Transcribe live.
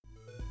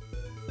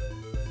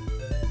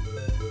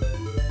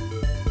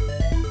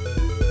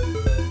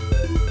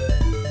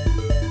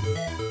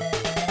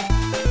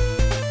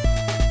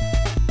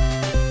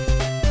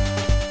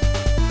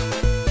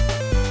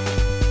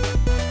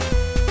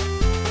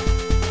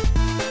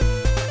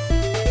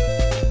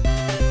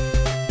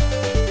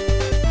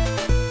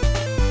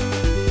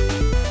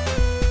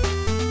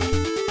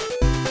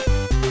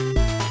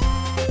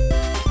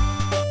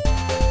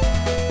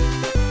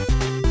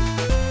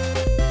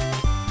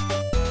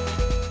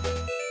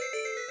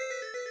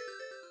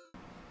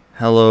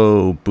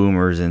Hello,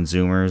 boomers and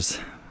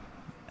zoomers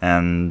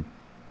and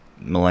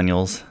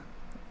millennials.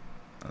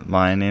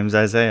 My name's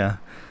Isaiah.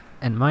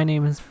 And my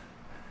name is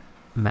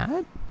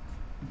Matt.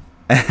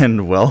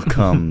 And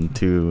welcome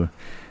to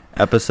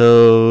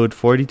episode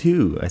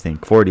 42, I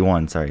think.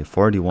 41, sorry.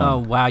 41. Oh,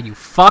 wow. You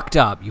fucked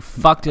up. You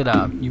fucked it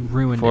up. You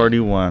ruined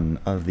 41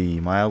 of the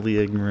Mildly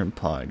Ignorant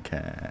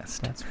podcast.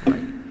 That's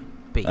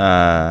right, baby.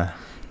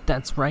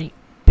 That's right,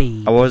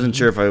 baby. I wasn't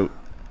sure if I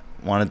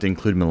wanted to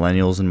include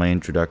millennials in my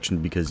introduction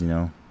because,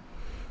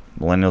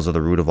 millennials are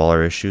the root of all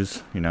our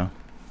issues,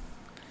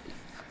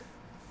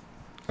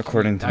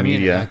 According to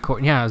media.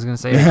 I was going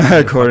to say,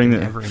 according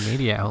to every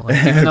media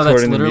outlet. Even though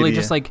that's literally media.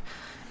 just like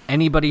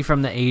anybody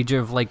from the age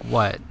of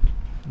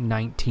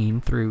 19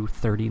 through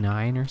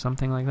 39 or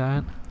something like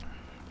that.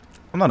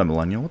 I'm not a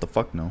millennial. What the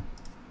fuck, no.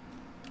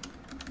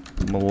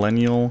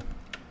 Millennial.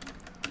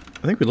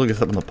 I think we looked this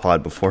up in the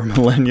pod before.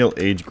 Millennial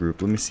age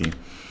group. Let me see.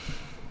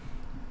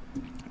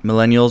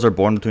 Millennials are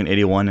born between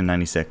 81 and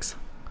 96.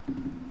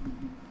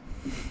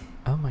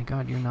 Oh my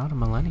god, you're not a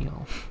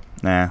millennial.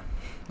 Nah.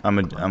 I'm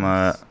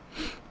a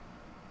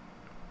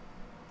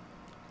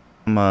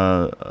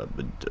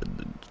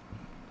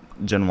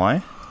Gen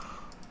Y?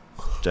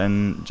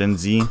 Gen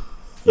Z?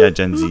 Yeah,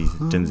 Gen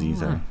Z,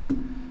 sorry.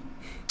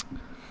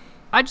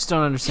 I just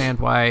don't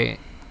understand why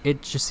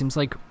it just seems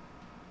like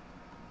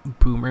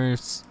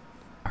boomers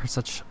are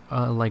such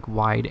a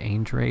wide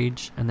age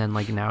range, and then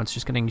now it's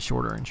just getting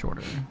shorter and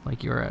shorter.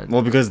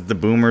 Well, because the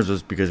boomers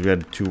was because we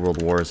had 2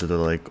 world wars, so they're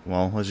like,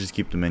 well, let's just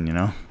keep them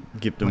in,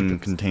 keep them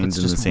contained it's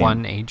in the just same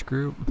one age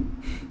group.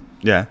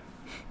 Yeah.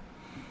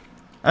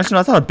 Actually, no,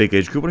 that's not a big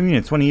age group. What do you mean?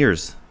 It's 20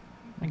 years.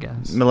 I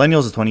guess.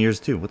 Millennials is 20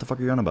 years too. What the fuck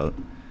are you on about?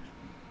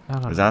 I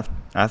don't Is know. that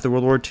after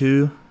World War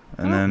II?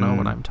 I don't know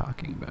what I'm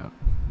talking about.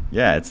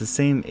 Yeah, it's the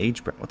same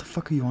age bracket. What the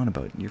fuck are you on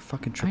about? You're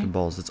fucking tripping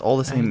balls. It's all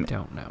the same. I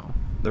don't know.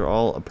 They're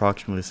all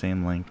approximately the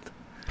same length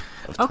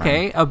of time.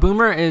 Okay, a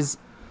boomer is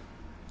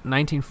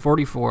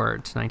 1944 to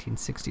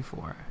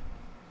 1964.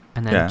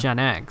 And then Gen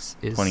X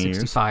is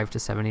 65 to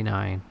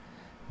 79.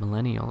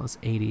 Millennial is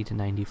 80 to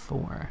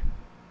 94.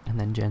 And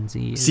then Gen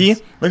Z is... See?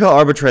 Look how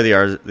arbitrary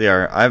they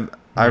are.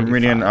 I'm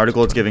reading an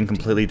article that's giving 2015.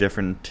 completely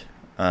different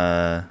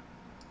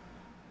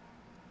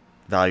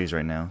values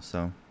right now.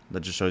 So that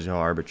just shows you how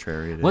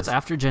arbitrary it is. What's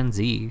after Gen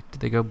Z? Did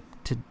they go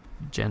to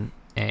Gen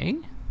A?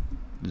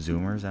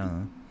 Zoomers? I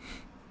don't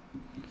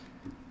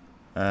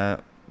know.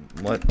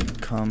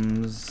 What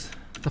comes...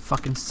 The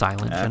fucking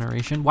silent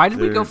generation. Why did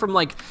we go from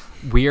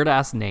weird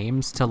ass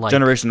names to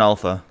Generation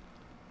Alpha.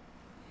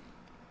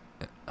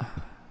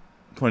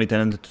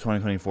 2010 to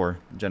 2024.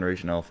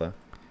 Generation Alpha.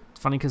 It's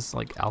funny because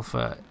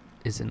Alpha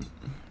isn't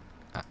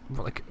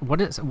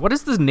what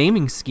is this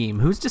naming scheme?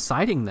 Who's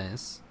deciding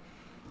this?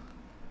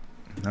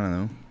 I don't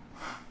know.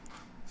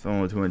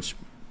 Someone with too much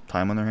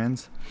time on their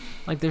hands.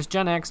 There's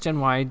Gen X, Gen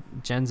Y,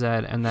 Gen Z,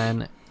 and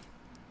then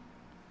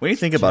when you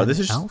think about it, this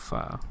is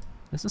Alpha.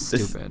 This is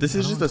stupid. This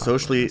is just a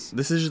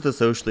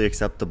socially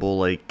acceptable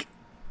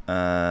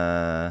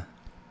the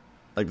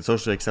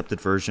socially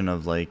accepted version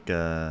of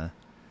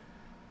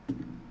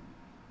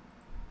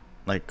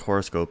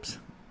horoscopes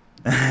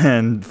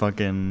and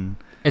fucking.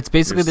 It's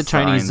basically the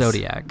Chinese signs.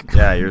 zodiac.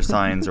 Yeah, your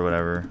signs or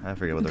whatever. I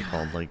forget what they're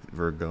called,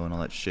 Virgo and all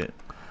that shit.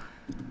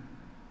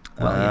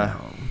 Well,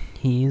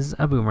 he's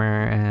a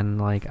boomer, and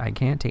I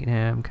can't date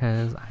him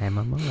because I am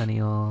a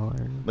millennial.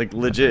 Or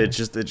legit, it's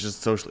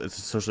just social. It's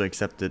a socially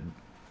accepted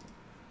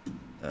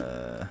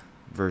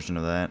version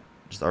of that.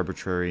 Just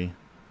arbitrary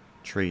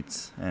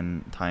traits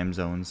and time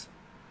zones,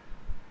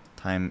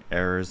 time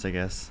errors, I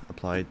guess,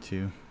 applied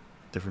to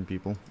different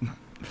people.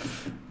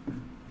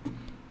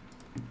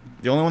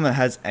 The only one that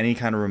has any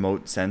kind of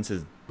remote sense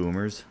is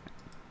boomers.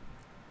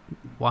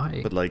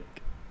 Why? But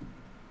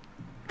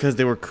because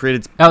they were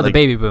created. The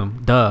baby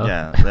boom. Duh.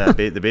 Yeah,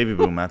 the baby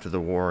boom after the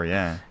war.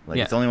 Yeah,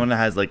 yeah. It's the only one that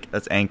has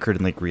that's anchored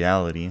in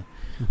reality.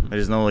 Mm-hmm. I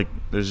just know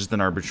there's just an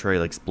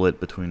arbitrary split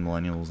between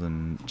millennials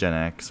and Gen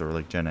X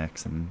or Gen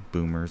X and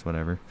boomers,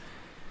 whatever.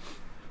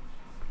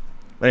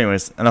 But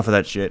anyways, enough of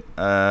that shit.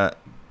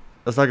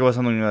 Let's talk about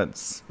something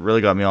that's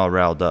really got me all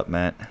riled up,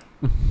 Matt.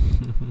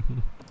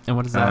 And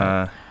what is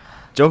that?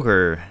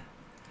 Joker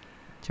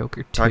 2.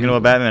 Talking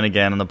about Batman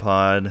again on the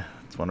pod.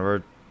 It's one of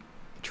our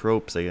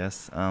tropes, I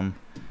guess.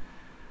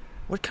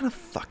 What kind of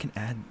fucking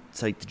ad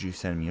site did you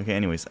send me? Okay,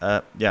 anyways,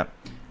 yeah.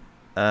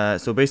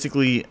 So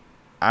basically,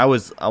 I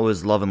was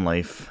loving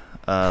life,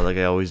 like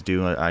I always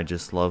do. I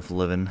just love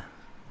living.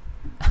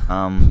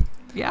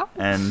 Yeah.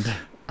 And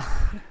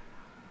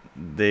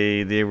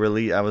they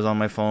really, I was on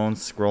my phone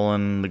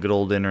scrolling the good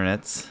old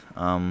internets.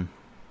 And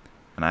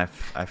I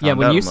found out. Yeah,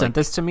 when you sent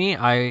this to me,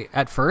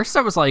 at first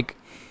I was like,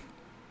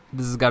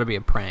 this has got to be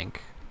a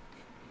prank.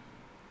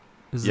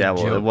 Yeah,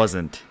 well, it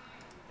wasn't.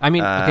 I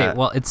mean, okay,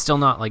 well, it's still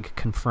not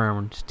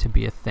confirmed to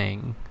be a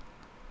thing.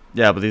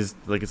 Yeah, but these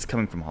it's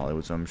coming from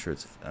Hollywood, so I'm sure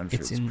it's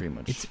pretty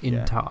much it's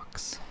in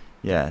talks.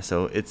 Yeah,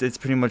 so it's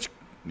pretty much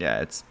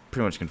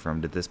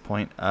confirmed at this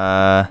point.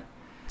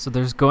 So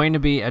there's going to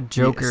be a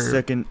Joker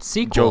second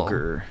sequel.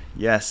 Joker,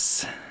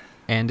 yes.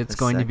 And it's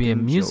going to be a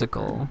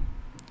musical. Joker.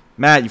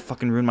 Matt, you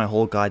fucking ruined my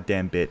whole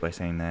goddamn bit by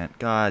saying that.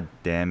 God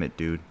damn it,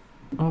 dude.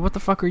 Well, what the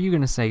fuck are you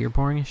gonna say? You're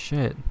boring as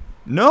shit.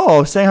 No, I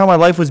was saying how my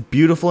life was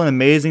beautiful and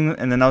amazing,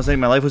 and then I was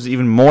saying my life was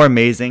even more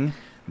amazing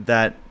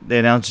that they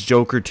announced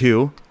Joker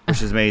 2,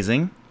 which is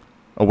amazing.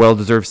 A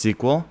well-deserved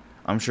sequel.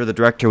 I'm sure the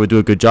director would do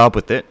a good job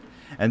with it.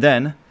 And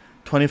then,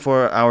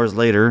 24 hours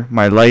later,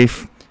 my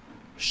life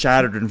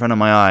shattered in front of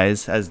my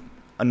eyes as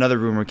another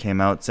rumor came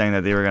out saying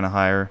that they were going to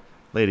hire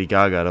Lady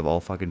Gaga, out of all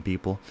fucking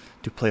people,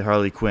 to play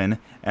Harley Quinn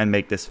and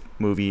make this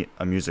movie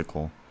a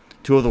musical.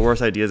 Two of the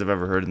worst ideas I've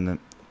ever heard in the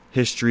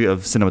history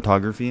of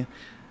cinematography.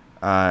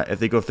 If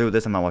they go through with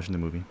this, I'm not watching the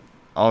movie.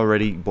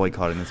 Already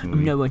boycotting this movie.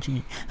 I'm not watching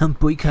it. I'm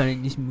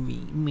boycotting this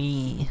movie.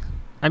 Me.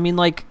 I mean,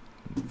 like...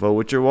 Vote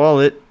with your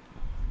wallet.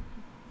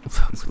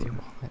 Vote with your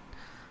wallet.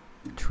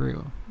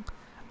 True.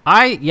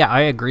 I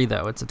agree,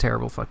 though. It's a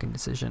terrible fucking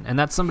decision. And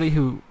that's somebody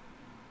who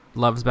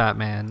loves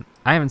Batman.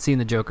 I haven't seen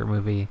the Joker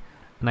movie,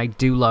 and I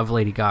do love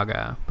Lady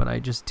Gaga, but I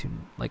just,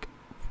 like,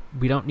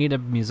 we don't need a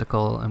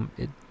musical.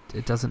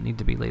 It doesn't need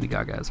to be Lady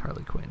Gaga as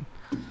Harley Quinn.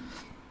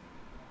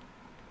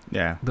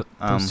 Yeah.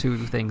 Those two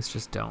things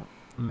just don't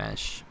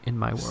mesh in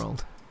my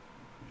world.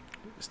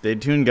 Stay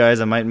tuned, guys.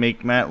 I might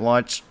make Matt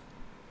watch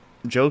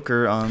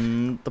Joker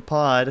on the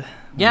pod.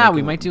 Yeah,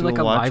 we might do like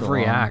a live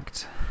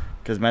react.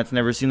 Because Matt's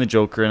never seen the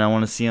Joker, and I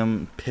want to see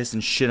him piss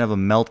and shit and have a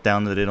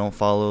meltdown that they don't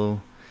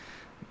follow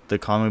the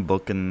comic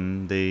book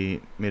and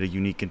they made a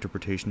unique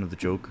interpretation of the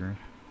Joker.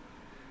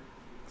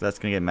 That's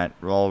going to get Matt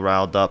all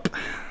riled up.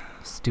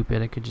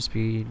 Stupid. It could just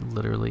be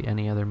literally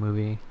any other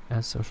movie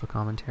as social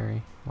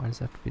commentary. Why does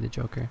it have to be the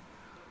Joker?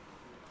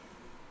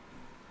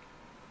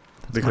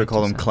 They could have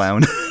called him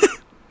Clown.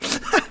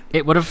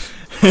 It would have...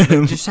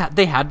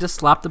 they had to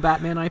slap the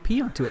Batman IP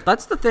onto it.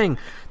 That's the thing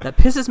that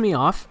pisses me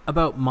off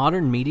about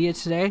modern media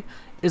today,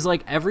 is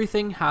like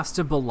everything has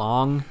to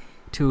belong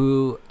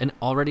to an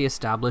already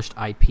established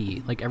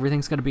IP. Like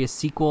everything's going to be a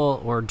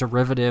sequel or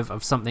derivative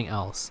of something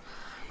else.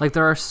 Like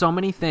there are so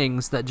many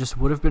things that just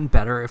would have been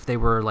better if they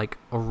were like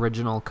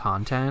original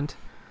content,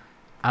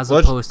 as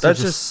opposed to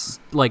just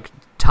like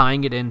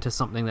tying it into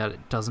something that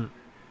it doesn't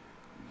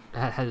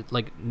had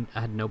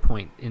no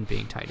point in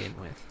being tied in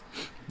with.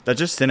 That's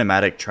just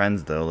cinematic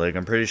trends, though. Like,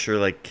 I'm pretty sure,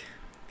 like,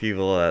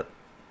 people that,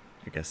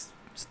 I guess,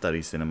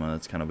 study cinema,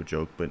 that's kind of a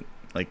joke, but,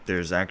 like,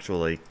 there's actual,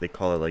 like, they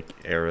call it, like,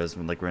 eras.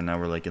 Like, right now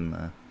we're, like, in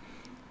the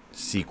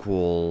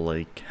sequel,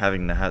 like,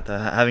 having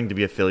to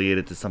be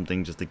affiliated to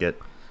something just to get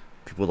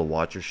people to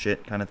watch your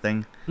shit kind of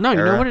thing. No, you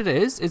know what it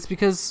is? It's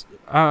because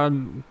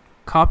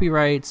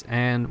copyrights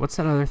and what's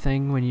that other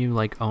thing when you,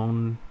 like,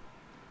 own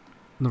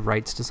the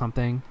rights to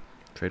something?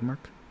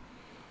 Trademark?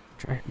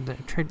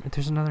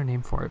 There's another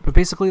name for it, but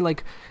basically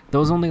like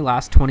those only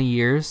last 20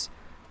 years.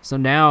 So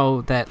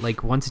now that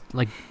like once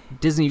like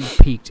Disney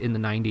peaked in the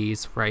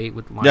 90s, right,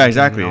 with Lion yeah,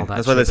 exactly. King and all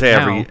that's why they say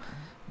now,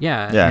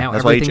 now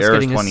that's why each era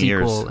is getting 20 a sequel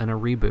years and a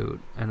reboot,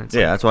 and it's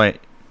that's why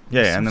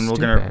and so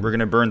then we're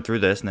gonna burn through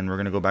this, and then we're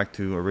gonna go back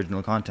to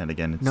original content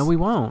again. No, we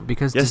won't,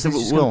 because yes,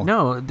 it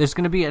will. There's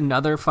gonna be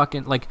another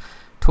fucking like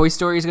Toy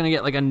Story is gonna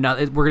get like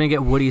another. We're gonna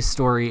get Woody's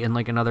story in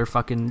like another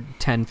fucking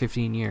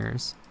 10-15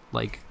 years,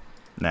 like.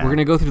 Nah. We're going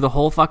to go through the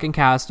whole fucking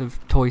cast of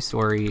Toy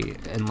Story,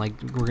 and, like,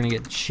 we're going to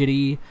get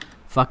shitty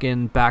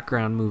fucking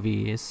background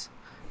movies.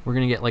 We're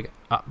going to get, like,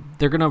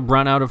 they're going to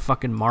run out of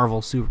fucking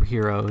Marvel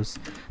superheroes.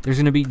 There's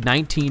going to be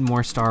 19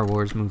 more Star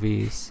Wars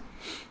movies.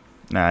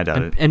 Nah, I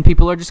doubt it. And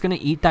people are just going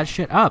to eat that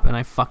shit up, and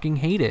I fucking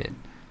hate it.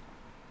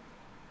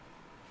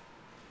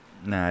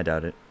 Nah, I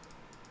doubt it.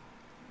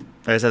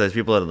 Like I said, there's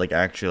people that, like,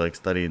 actually, like,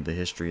 studied the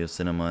history of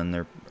cinema, and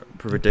they're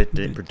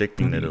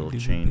predicting that it'll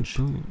change.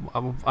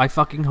 I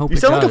fucking hope it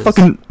does. You sound like a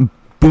fucking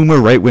boomer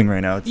right wing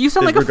right now. You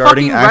sound like a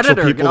fucking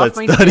Redditor. Get off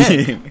my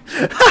dick.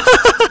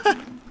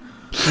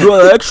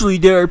 Well, actually,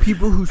 there are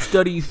people who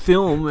study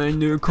film, and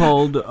they're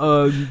called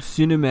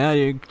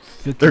cinematic.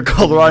 They're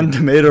called Rotten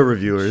Tomato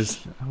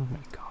reviewers. Oh my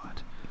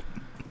god.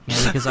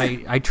 Yeah, because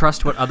I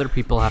trust what other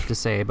people have to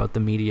say about the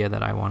media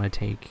that I want to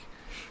take.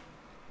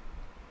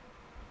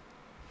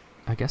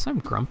 I guess I'm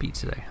grumpy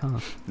today,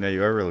 huh? Yeah,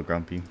 you are really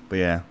grumpy. But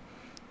yeah.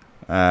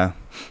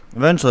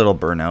 Eventually it'll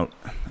burn out.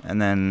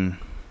 And then...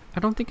 I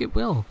don't think it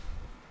will.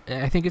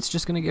 I think it's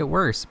just going to get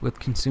worse with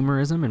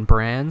consumerism and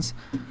brands.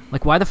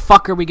 Like, why the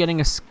fuck are we getting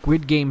a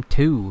Squid Game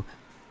 2?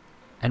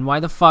 And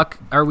why the fuck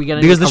are we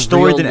getting because the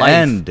story didn't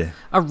end.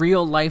 A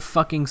real life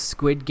fucking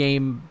Squid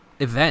Game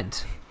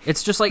event?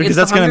 It's just like because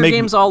it's the Hunger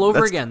Games all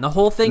over again. The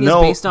whole thing is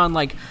based on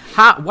like,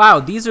 wow,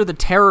 these are the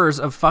terrors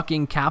of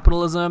fucking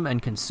capitalism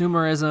and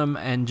consumerism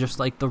and just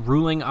like the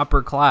ruling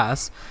upper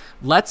class.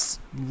 Let's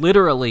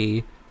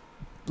literally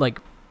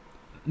like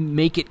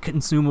make it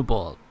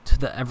consumable to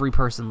the every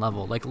person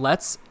level. Like,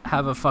 let's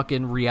have a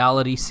fucking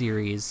reality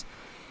series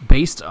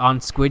based on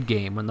Squid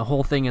Game when the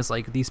whole thing is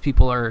like these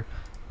people are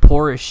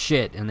poor as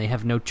shit and they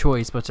have no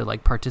choice but to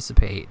like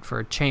participate for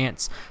a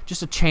chance,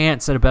 just a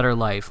chance at a better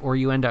life, or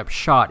you end up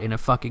shot in a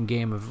fucking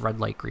game of red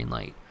light, green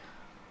light.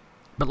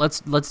 But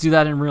let's do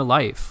that in real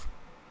life.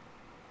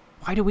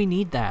 Why do we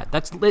need that?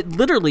 That's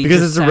literally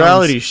because it's a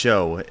reality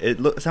show.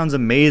 It sounds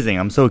amazing.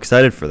 I'm so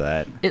excited for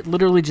that. It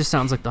literally just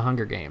sounds like the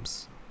Hunger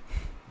Games.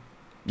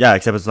 Yeah,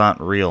 except it's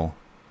not real.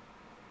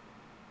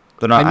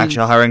 They're not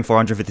actually hiring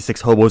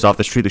 456 hobos off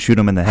the street to shoot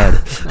them in the head.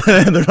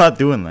 They're not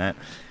doing that.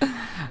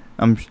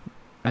 I'm sure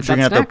you're going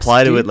to have to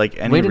apply to it like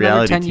any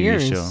reality TV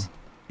show.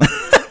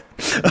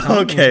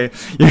 Okay,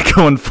 you're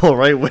going full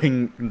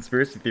right-wing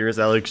conspiracy theorist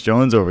Alex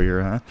Jones over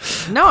here, huh?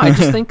 No, I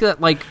just think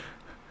that, like,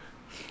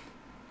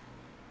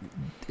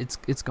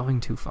 it's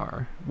going too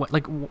far.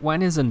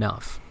 When is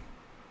enough?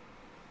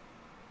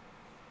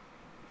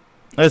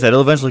 Like I said,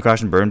 it'll eventually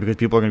crash and burn because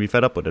people are going to be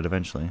fed up with it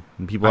eventually.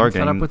 And people are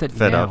getting fed up with it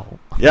fed now. up.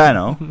 Yeah, I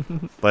know.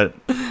 But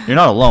you're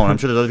not alone. I'm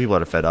sure there's other people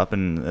that are fed up,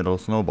 and it'll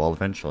snowball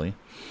eventually.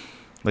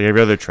 Like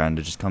every other trend,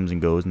 it just comes and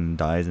goes and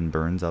dies and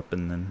burns up,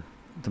 and then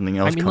something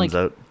else comes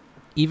out.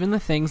 Even the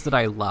things that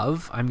I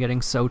love, I'm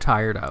getting so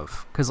tired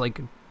of. Because, like,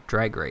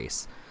 Drag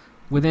Race.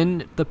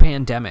 Within the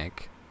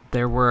pandemic,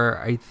 there were,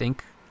 I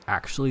think,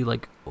 actually,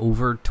 like,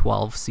 over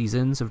 12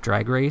 seasons of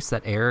Drag Race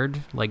that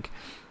aired, like,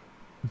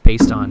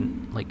 based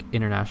on, like,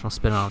 international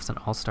spin-offs and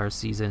all-star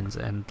seasons,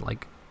 and,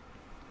 like,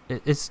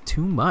 it's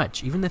too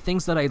much. Even the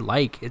things that I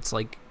like, it's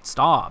like,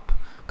 stop.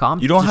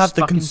 You don't have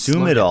to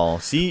consume it all.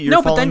 See,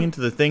 you're falling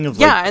into the thing of,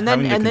 like, yeah, and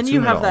then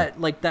you have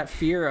that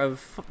fear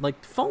of, like,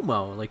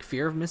 FOMO, like,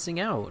 fear of missing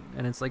out.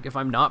 And it's like, if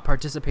I'm not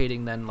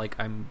participating, then, like,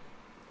 I'm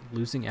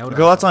losing out.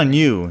 Well, that's on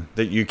you,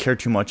 that you care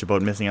too much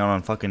about missing out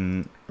on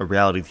fucking a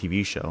reality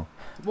TV show.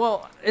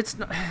 Well, it's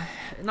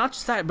not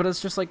just that, but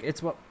it's just like,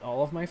 it's what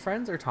all of my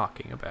friends are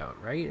talking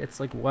about, right? It's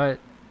like what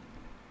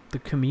the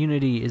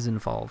community is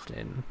involved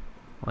in.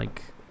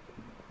 Like,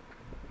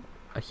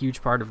 a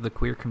huge part of the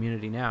queer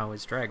community now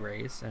is Drag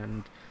Race,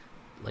 and,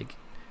 like,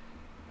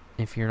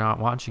 if you're not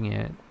watching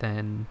it,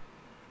 then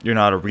you're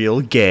not a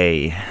real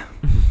gay.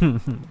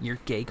 Your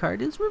gay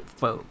card is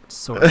revoked.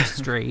 Sorry,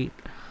 straight.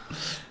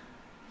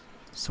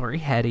 Sorry,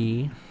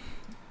 Hetty.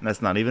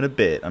 That's not even a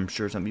bit. I'm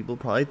sure some people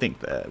probably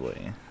think that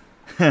way.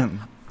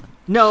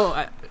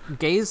 No,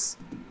 gays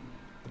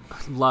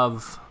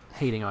love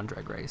hating on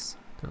Drag Race.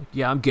 They're like,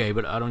 yeah, I'm gay,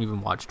 but I don't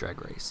even watch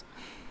Drag Race.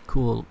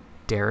 Cool,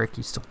 Derek,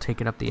 you still take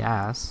it up the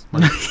ass.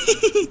 Like,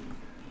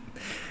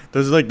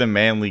 those are like the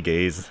manly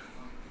gays.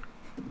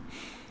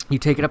 You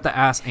take it up the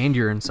ass and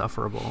you're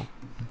insufferable.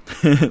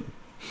 It's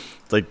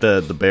like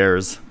the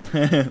bears.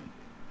 The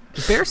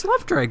bears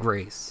love Drag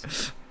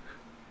Race.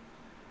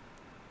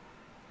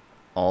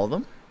 All of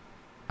them?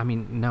 I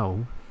mean,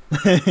 no.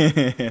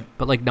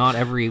 But, like, not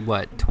every,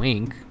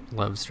 twink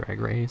loves Drag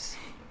Race.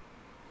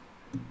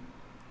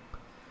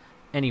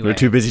 Anyway. They're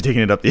too busy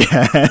taking it up the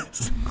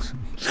ass.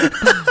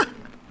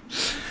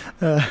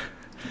 But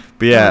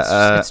yeah.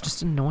 No, it's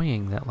just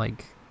annoying that,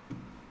 like,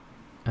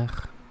 I'm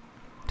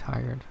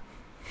tired.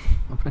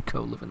 I'm gonna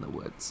go live in the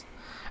woods.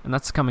 And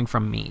that's coming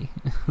from me.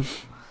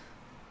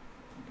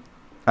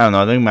 I don't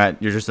know. I think,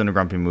 Matt, you're just in a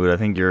grumpy mood. I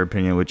think your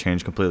opinion would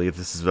change completely if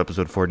this is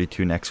episode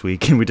 42 next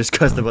week and we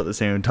discussed about the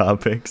same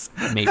topics.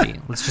 Maybe.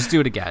 Let's just do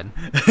it again.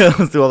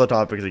 Let's do all the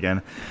topics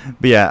again.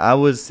 But yeah, I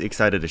was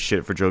excited as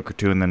shit for Joker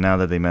 2, and then now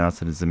that they announced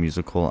that it's a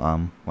musical,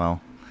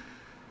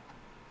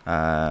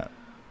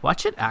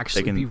 watch it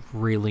actually be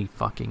really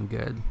fucking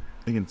good.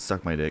 They can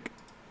suck my dick.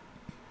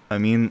 I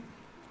mean,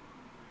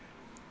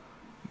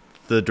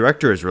 the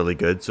director is really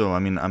good, so I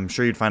mean, I'm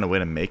sure you'd find a way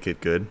to make it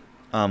good.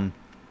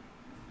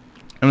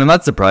 I'm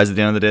not surprised at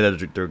the end of the day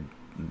that they're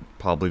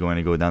probably going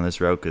to go down this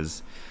route,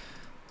 because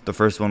the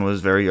first one was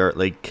very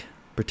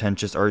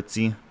pretentious,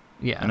 artsy,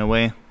 in a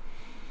way.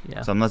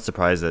 Yeah. So I'm not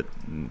surprised that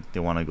they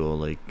want to go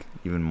like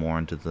even more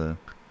into the.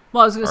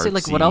 Well, I was gonna say,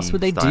 like, what else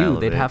would they do?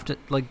 They'd have to,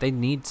 like, they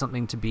need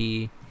something to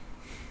be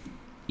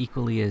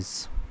equally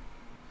as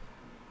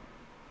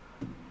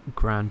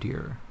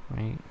grandeur,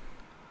 right?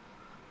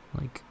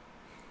 Like,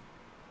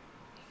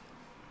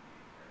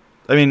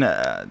 I mean,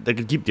 they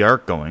could keep the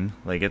arc going.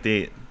 Like, at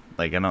the,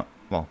 like, I know.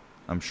 Well,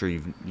 I'm sure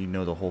you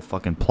know the whole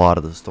fucking plot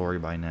of the story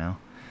by now,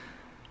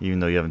 even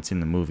though you haven't seen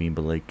the movie.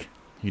 But like,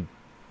 he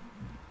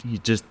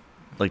just,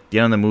 like, the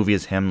end of the movie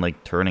is him,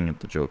 like, turning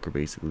into Joker,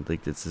 basically.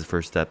 Like, it's his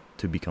first step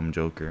to become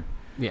Joker.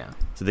 Yeah.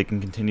 So they can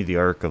continue the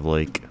arc of,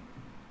 like,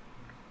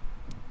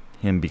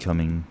 him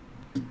becoming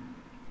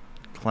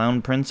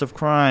Clown Prince of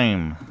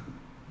Crime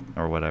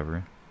or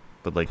whatever,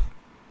 but like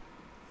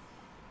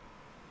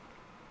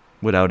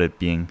without it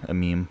being a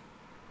meme,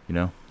 you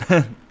know?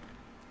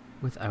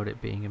 Without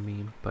it being a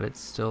meme, but it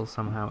still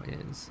somehow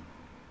is.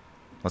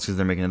 That's because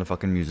they're making it a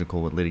fucking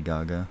musical with Lady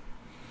Gaga.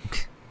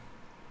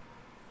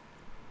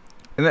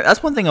 And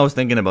that's one thing I was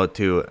thinking about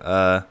too.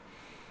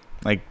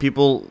 Like,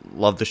 people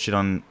love the shit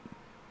on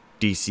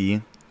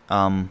DC,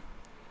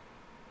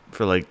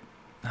 for like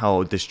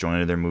how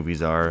disjointed their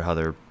movies are, how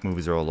their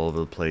movies are all over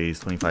the place,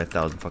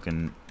 25,000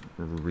 fucking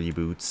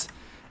reboots.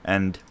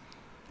 And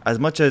as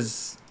much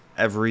as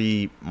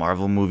every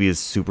Marvel movie is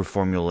super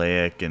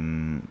formulaic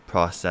and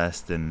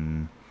processed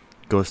and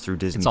goes through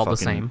Disney, it's all the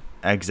same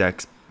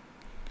execs,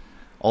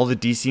 all the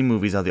DC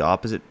movies have the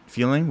opposite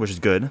feeling, which is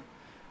good.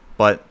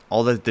 But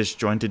all that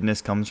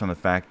disjointedness comes from the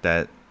fact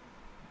that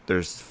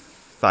there's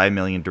 5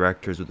 million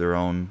directors with their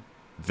own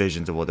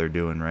visions of what they're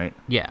doing, right?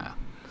 Yeah.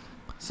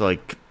 So,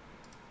 like,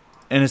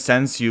 in a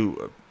sense,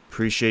 you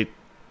appreciate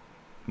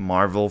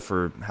Marvel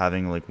for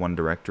having like one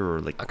director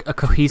or like a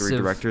cohesive 3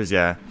 directors,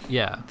 yeah,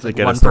 to like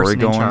get one a story person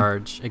going. In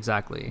charge,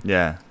 exactly.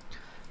 Yeah,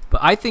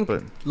 but I think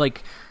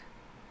like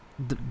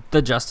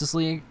the Justice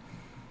League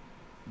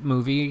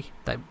movie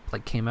that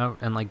like came out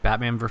and like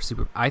Batman vs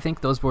Super, I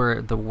think those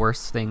were the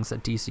worst things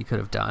that DC could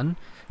have done.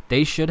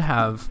 They should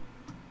have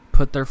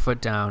put their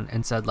foot down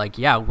and said like,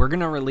 yeah, we're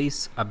gonna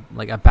release a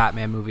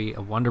Batman movie,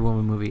 a Wonder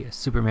Woman movie, a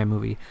Superman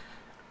movie,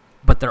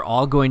 but they're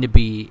all going to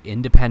be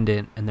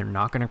independent and they're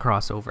not going to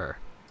cross over.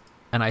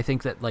 And I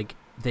think that like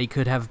they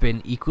could have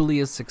been equally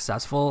as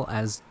successful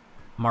as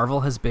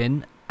Marvel has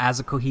been as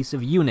a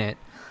cohesive unit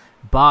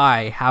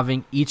by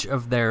having each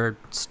of their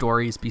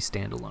stories be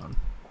standalone.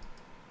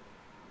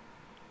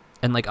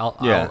 And like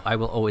I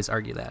will always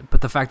argue that.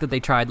 But the fact that they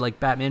tried like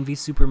Batman v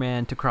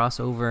Superman to cross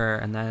over,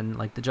 and then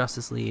like the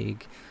Justice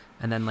League,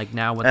 and then like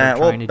now what they're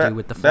trying to do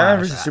with the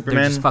Flash, they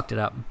just fucked it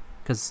up.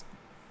 Because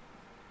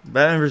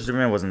Batman vs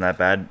Superman wasn't that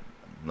bad,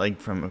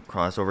 like from a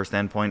crossover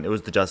standpoint. It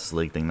was the Justice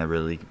League thing that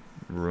really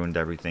ruined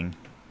everything,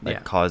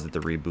 like caused it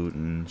to reboot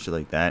and shit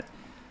like that.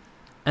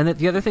 And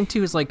the other thing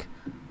too is like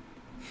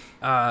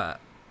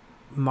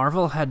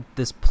Marvel had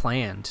this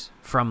planned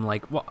from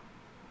like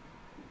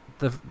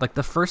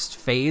the first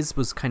phase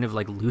was kind of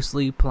like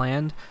loosely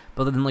planned,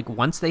 but then like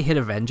once they hit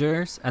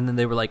Avengers and then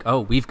they were like,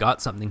 oh, we've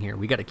got something here,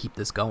 we got to keep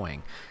this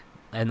going.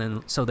 And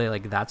then so they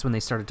like that's when they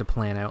started to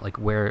plan out like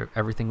where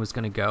everything was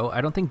going to go.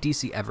 I don't think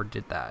DC ever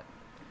did that.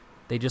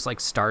 They just like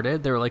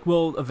started. They were like,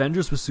 well,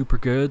 Avengers was super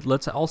good.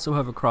 Let's also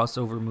have a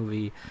crossover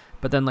movie.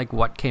 But then like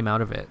what came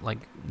out of it? Like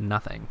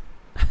nothing.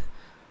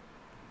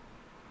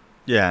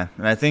 Yeah,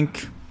 and I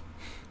think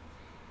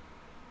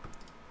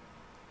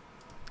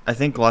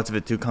lots of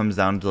it too comes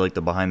down to like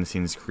the behind the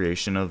scenes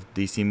creation of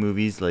DC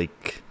movies.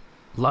 Like,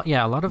 a lot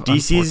of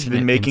DC's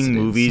been making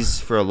movies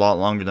for a lot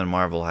longer than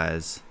Marvel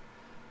has.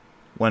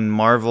 When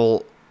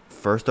Marvel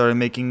first started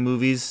making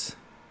movies,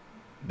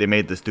 they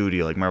made the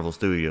studio, like Marvel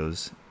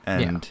Studios,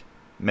 and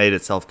made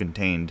it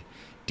self-contained.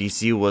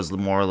 DC was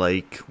more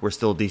like, we're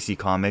still DC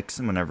Comics,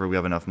 and whenever we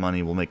have enough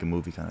money, we'll make a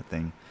movie kind of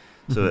thing.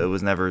 So it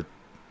was never,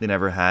 they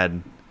never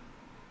had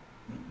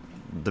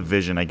the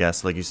vision, I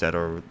guess, like you said,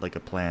 or like a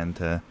plan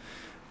to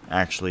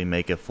actually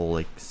make a full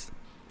like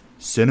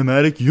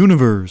cinematic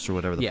universe or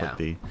whatever the fuck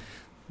be.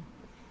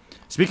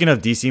 Speaking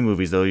of DC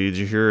movies, though, did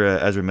you hear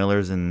Ezra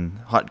Miller's in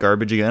Hot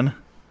Garbage again?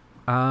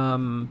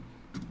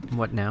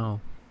 What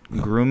now?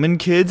 Grooming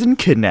kids and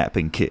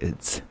kidnapping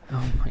kids.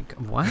 Oh my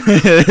god, what?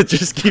 It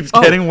just keeps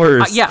getting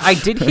worse. Yeah, I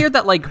did hear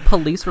that like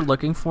police were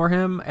looking for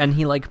him, and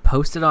he like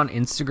posted on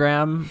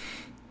Instagram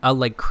a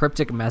like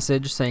cryptic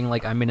message saying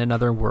like, I'm in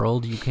another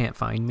world, you can't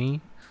find me.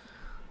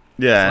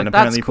 Yeah, so, and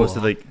apparently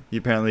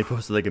he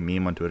posted like a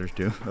meme on Twitter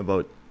too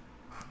about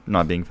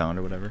not being found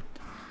or whatever.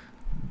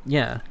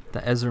 Yeah,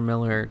 the Ezra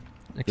Miller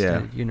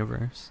extended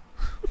universe.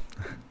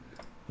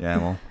 Yeah,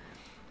 well,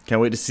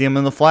 can't wait to see him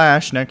in The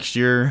Flash next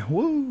year.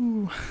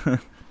 Woo!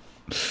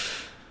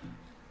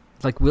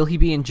 Like, will he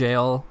be in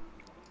jail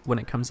when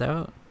it comes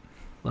out?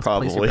 Let's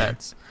place your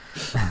bets.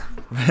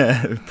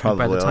 Probably.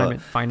 By the time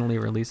it finally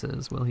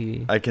releases, will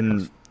he? I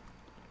can.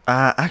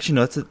 Actually,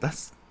 no.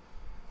 That's.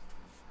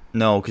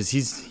 No, because he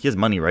has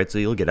money, right? So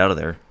he'll get out of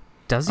there.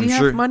 Does he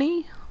have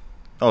money?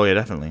 Oh yeah,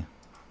 definitely.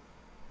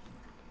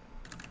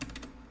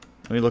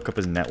 Let me look up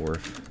his net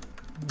worth.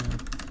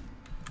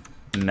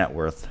 Net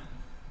worth.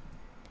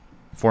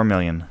 $4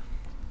 million.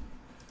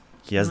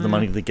 He has the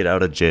money to get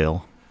out of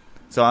jail.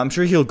 So I'm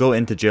sure he'll go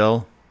into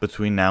jail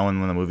between now and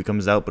when the movie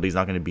comes out, but he's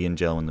not going to be in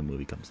jail when the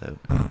movie comes out.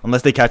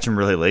 Unless they catch him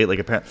really late.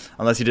 Like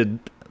unless he did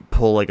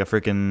pull like a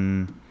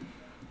freaking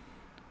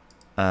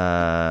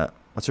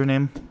what's her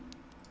name?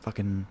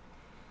 Fucking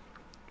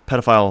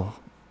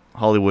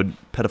Hollywood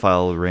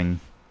pedophile ring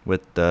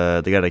with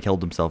the guy that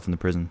killed himself in the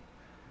prison.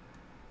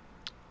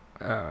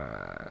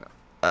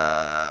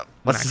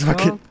 What's his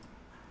fucking...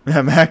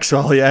 Yeah,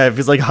 Maxwell, yeah. If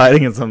he's like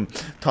hiding in some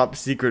top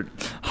secret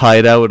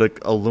hideout with like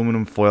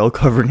aluminum foil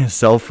covering his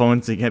cell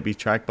phone so he can't be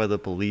tracked by the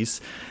police,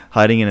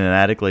 hiding in an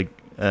attic like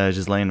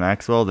Ghislaine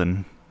Maxwell,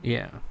 then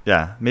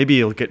yeah, maybe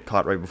he'll get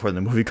caught right before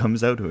the movie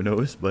comes out, who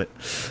knows, but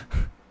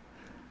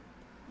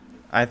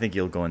I think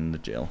he'll go into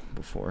jail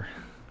before.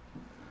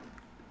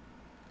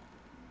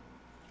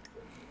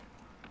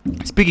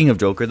 Speaking of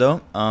Joker, though,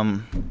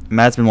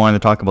 Matt's been wanting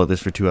to talk about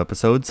this for 2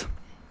 episodes.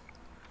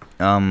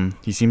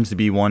 He seems to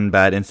be one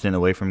bad incident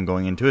away from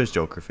going into his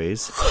Joker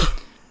phase.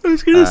 I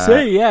was gonna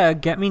say,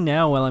 get me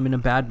now while I'm in a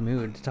bad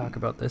mood to talk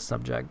about this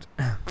subject.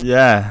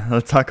 Yeah,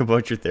 let's talk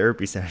about your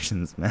therapy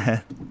sessions,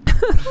 man.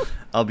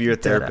 I'll be your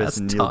therapist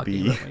and you'll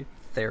be... About my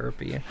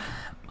therapy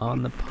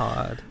on the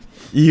pod.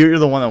 You're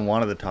the one that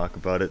wanted to talk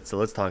about it, so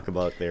let's talk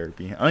about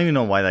therapy. I don't even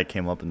know why that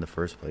came up in the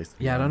first place.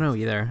 Yeah, I don't know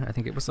either. I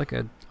think it was like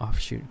an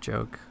offshoot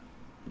joke.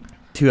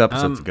 2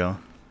 episodes ago.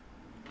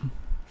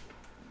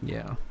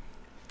 Yeah.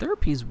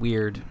 Therapy's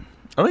weird.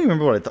 I don't even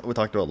remember what we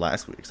talked about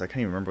last week, because I can't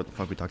even remember what the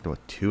fuck we talked about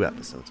 2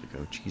 episodes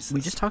ago. Jesus.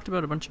 We just talked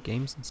about a bunch of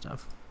games and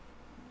stuff.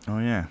 Oh,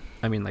 yeah.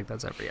 I mean, like,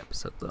 that's every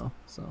episode, though,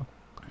 so...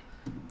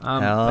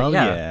 Hell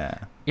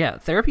yeah. Yeah,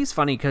 therapy's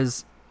funny,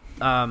 because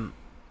I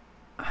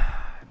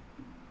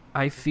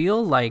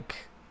feel like...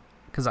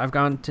 Because I've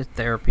gone to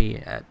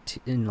therapy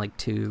in, like,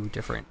 2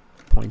 different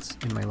points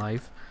in my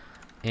life,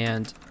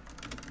 and...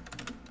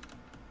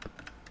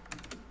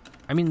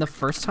 I mean, the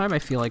first time I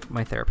feel like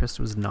my therapist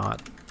was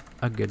not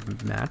a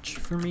good match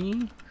for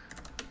me,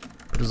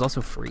 but it was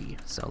also free,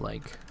 so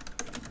like,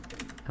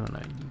 I don't know,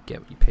 you get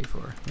what you pay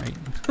for, right?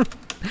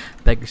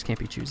 Beggars can't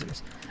be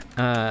choosers.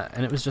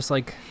 And it was just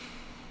like,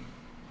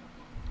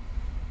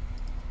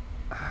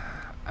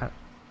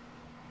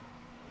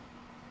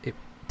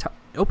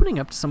 opening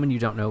up to someone you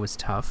don't know is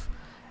tough,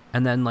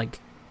 and then like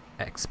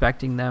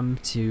expecting them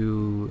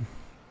to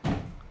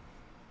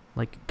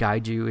like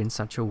guide you in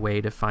such a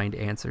way to find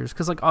answers,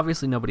 because like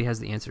obviously nobody has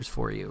the answers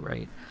for you,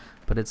 right?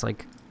 But it's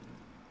like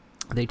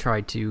they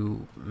try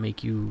to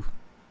make you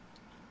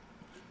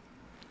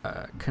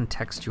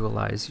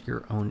contextualize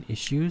your own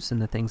issues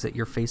and the things that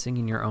you're facing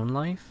in your own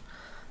life.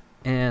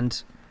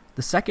 And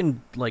the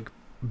second like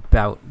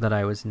bout that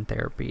I was in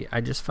therapy,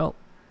 I just felt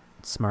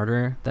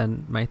smarter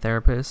than my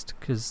therapist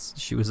because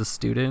she was a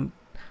student,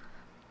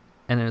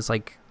 and it was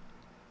like,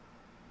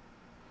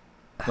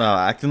 wow,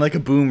 acting like a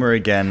boomer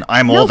again.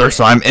 I'm older,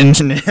 so I'm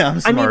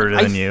smarter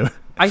than you.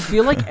 I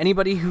feel like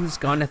anybody who's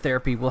gone to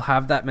therapy will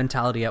have that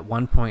mentality at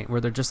one point where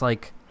they're just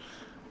like,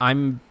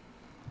 I'm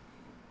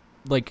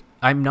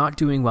not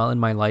doing well in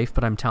my life,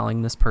 but I'm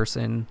telling this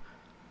person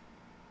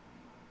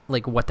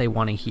like what they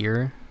want to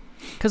hear.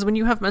 Because when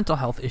you have mental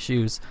health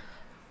issues,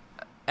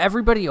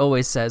 everybody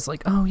always says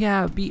like, oh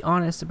yeah, be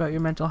honest about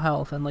your mental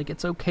health, and like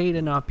it's okay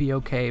to not be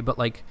okay. But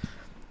like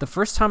the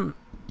first time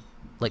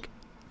like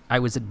I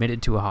was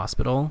admitted to a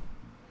hospital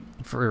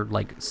for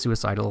like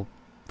suicidal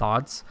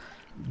thoughts,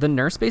 the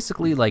nurse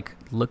basically like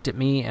looked at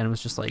me and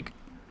was just like,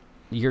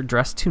 you're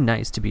dressed too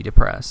nice to be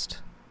depressed.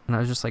 And I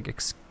was just like,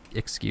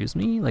 excuse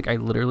me? Like I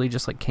literally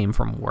just like came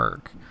from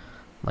work.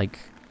 Like,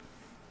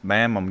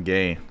 ma'am, I'm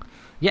gay.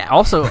 Yeah,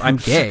 also I'm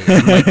gay.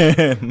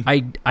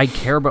 Like, I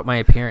care about my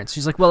appearance.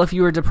 She's like, well, if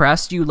you were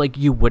depressed, you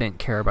wouldn't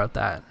care about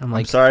that. I'm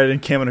like, I'm sorry I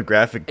didn't come in a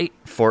graphic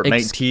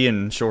Fortnite tee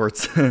and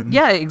shorts.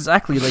 Yeah,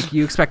 exactly. Like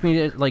you expect me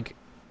to like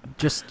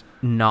just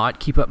not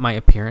keep up my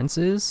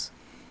appearances?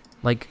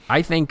 Like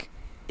I think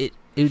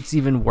it's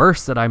even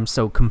worse that I'm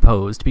so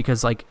composed,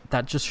 because like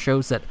that just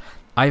shows that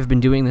I've been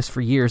doing this for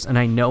years and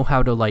I know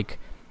how to like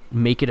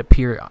make it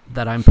appear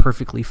that I'm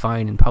perfectly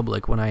fine in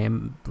public when I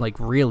am like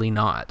really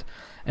not.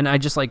 And I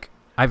just like,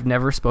 I've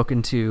never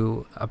spoken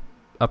to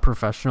a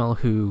professional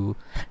who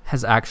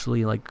has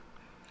actually like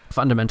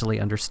fundamentally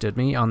understood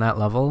me on that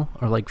level,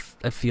 or like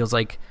it feels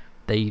like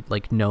they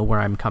like know where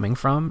I'm coming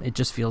from. It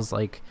just feels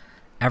like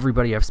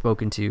everybody I've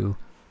spoken to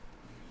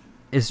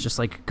is just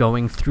like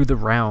going through the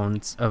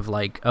rounds of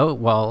like, oh,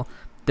 well,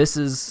 this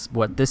is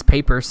what this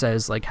paper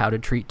says, like how to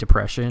treat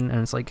depression.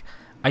 And it's like,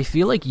 I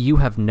feel like you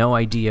have no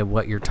idea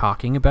what you're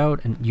talking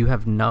about, and you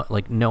have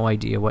no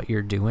idea what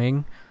you're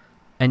doing.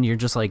 And you're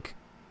just like,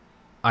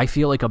 I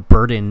feel like a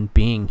burden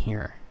being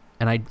here.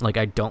 And I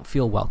don't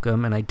feel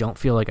welcome, and I don't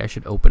feel like I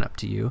should open up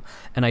to you.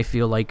 And I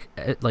feel like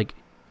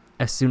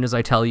as soon as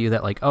I tell you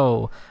that like,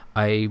 oh,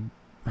 I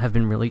have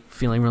been really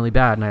feeling really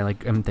bad and I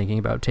like am thinking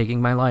about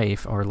taking my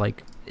life, or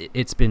like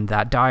it's been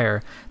that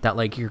dire that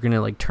like you're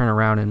gonna like turn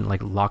around and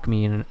like lock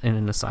me in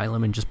an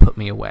asylum and just put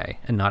me away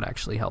and not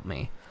actually help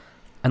me.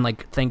 And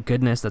like thank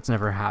goodness that's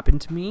never happened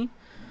to me,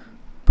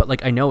 but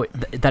like I know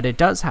that it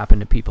does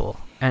happen to people.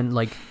 And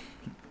like,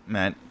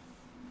 Matt,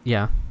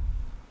 yeah,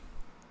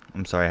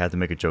 I'm sorry I had to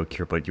make a joke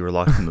here, but you were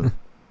locked in the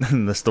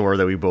in the store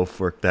that we both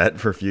worked at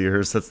for a few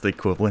years. That's the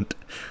equivalent.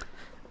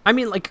 I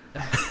mean, like,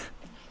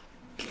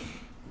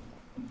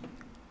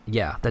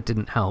 yeah, that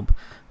didn't help,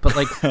 but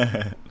like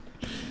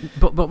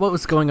but what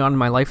was going on in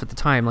my life at the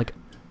time, like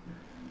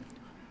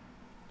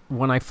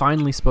when I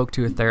finally spoke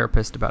to a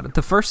therapist about it,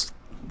 the first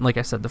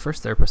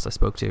therapist I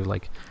spoke to,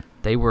 like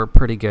they were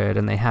pretty good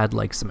and they had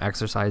like some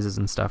exercises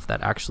and stuff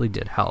that actually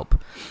did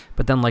help.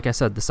 But then, like I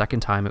said, the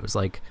second time it was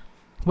like,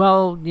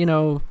 well, you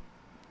know,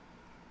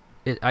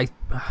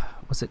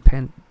 was it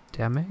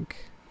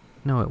pandemic?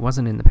 No, it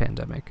wasn't in the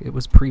pandemic. It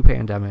was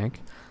pre-pandemic.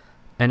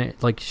 And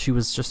it like, she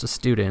was just a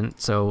student.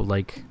 So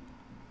like,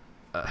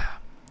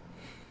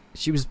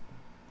 she was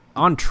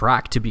on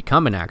track to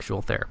become an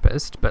actual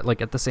therapist. But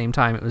like at the same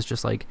time, it was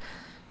just like,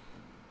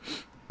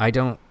 I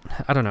don't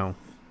know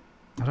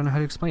how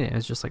to explain it.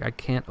 It's just like, I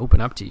can't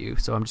open up to you,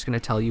 so I'm just going to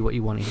tell you what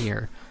you want to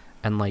hear.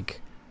 And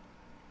like,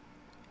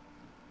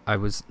 I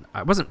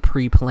wasn't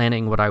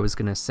pre-planning what I was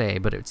going to say,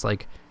 but it's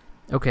like,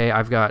 okay,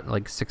 I've got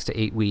like 6 to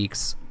 8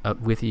 weeks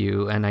with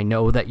you, and I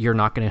know that you're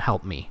not going to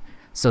help me.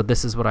 So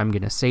this is what I'm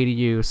going to say to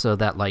you, so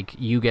that like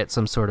you get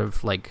some sort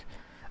of like,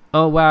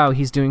 oh wow,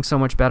 he's doing so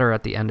much better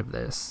at the end of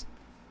this.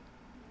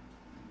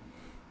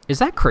 Is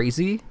that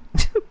crazy?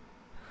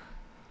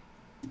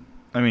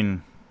 I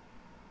mean,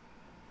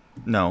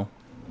 no.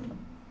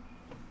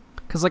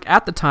 Because like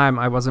at the time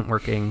I wasn't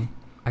working.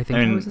 I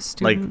was a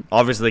student. Like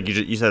obviously, like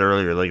you said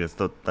earlier, like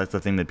that's the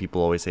thing that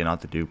people always say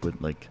not to do.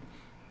 But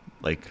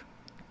like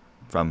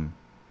from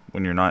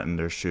when you're not in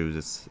their shoes,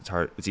 it's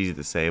hard. It's easy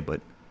to say,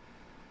 but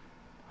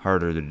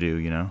harder to do.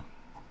 You know.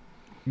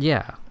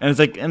 Yeah. And it's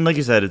like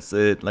you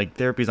said, like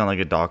therapy's not like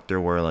a doctor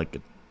where like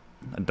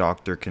a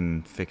doctor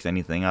can fix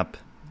anything up.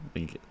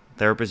 Like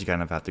therapists, you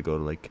kind of have to go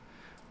to like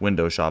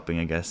window shopping,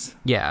 I guess.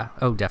 Yeah.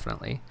 Oh,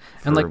 definitely.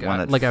 And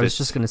like I was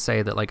just gonna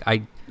say that like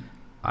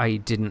I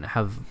didn't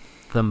have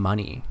the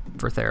money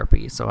for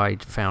therapy, so I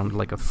found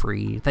like a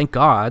free. Thank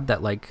God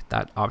that like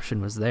that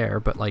option was there,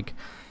 but like,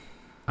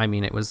 I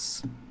mean, it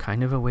was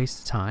kind of a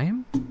waste of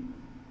time.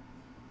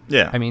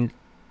 Yeah. I mean,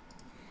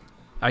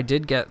 I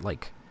did get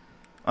like.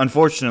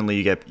 Unfortunately,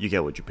 you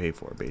get what you pay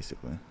for,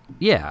 basically.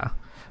 Yeah,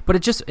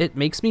 but it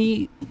makes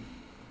me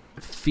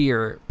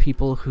fear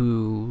people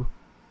who,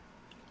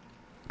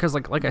 because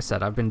like I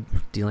said, I've been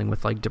dealing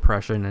with like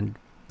depression and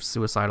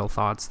suicidal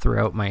thoughts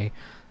throughout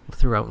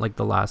like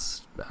the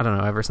last, I don't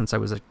know, ever since I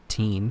was a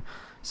teen.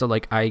 So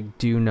like I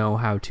do know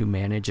how to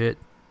manage it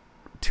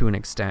to an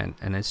extent,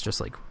 and it's just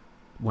like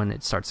when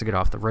it starts to get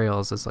off the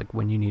rails is like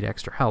when you need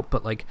extra help.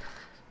 But like,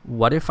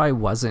 what if I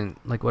was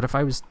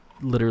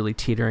literally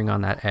teetering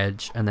on that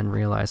edge and then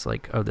realize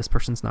like, oh, this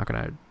person's not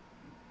gonna,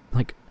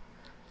 like,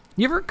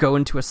 you ever go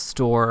into a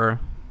store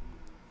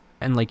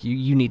and like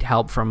you need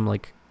help from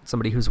like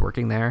somebody who's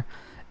working there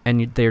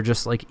and they're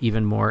just like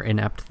even more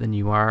inept than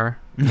you are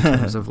in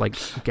terms of like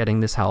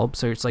getting this help.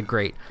 So it's like,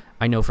 great,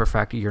 I know for a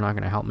fact you're not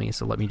going to help me,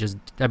 so let me just,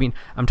 I mean,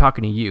 I'm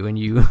talking to you and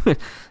you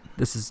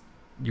this is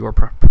your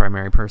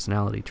primary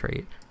personality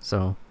trait,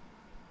 so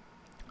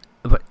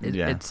but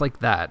it's like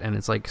that, and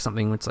it's like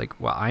something that's like,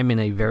 well, I'm in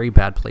a very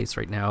bad place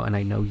right now and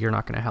I know you're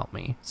not going to help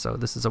me, so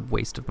this is a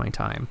waste of my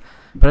time.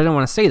 But I don't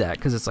want to say that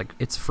because it's like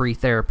it's free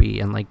therapy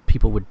and like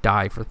people would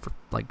die for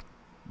like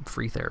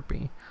free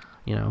therapy,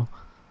 you know.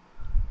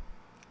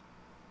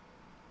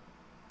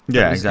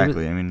 Yeah,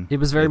 exactly. I mean, it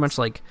was very much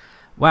like,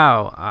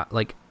 wow,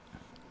 like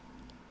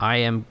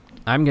I'm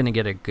going to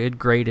get a good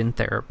grade in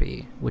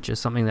therapy, which is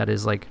something that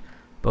is like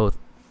both,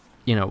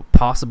 you know,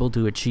 possible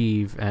to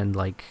achieve and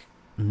like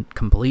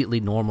completely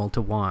normal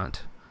to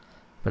want,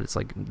 but it's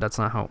like that's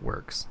not how it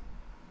works.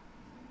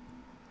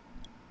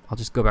 I'll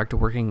just go back to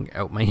working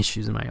out my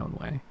issues in my own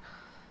way.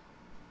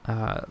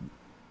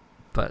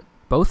 But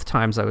both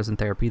times I was in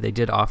therapy, they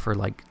did offer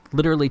like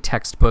literally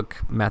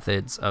textbook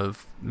methods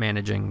of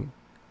managing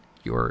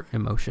your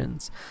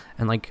emotions,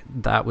 and like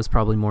that was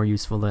probably more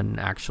useful than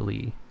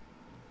actually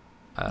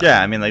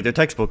yeah, I mean, like they're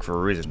textbook for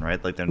a reason,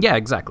 right? Like yeah,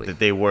 exactly, that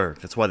they work.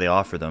 That's why they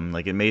offer them.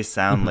 Like it may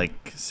sound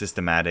like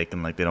systematic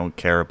and like they don't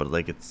care, but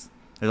like there's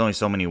only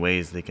so many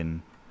ways you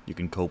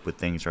can cope with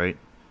things, right?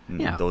 And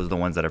yeah, those are the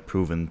ones that are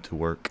proven to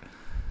work.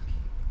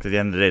 Because at the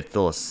end of the day, it's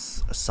still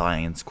a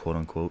science, quote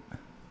unquote.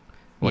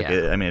 Like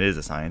yeah. I mean, it is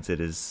a science.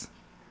 It is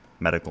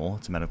medical.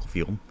 It's a medical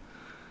field.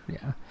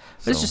 Yeah,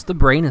 but it's just the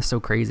brain is so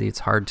crazy. It's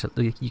hard to,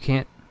 like, you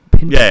can't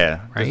pinpoint.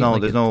 Yeah. Right?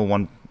 There's no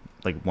one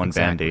exactly.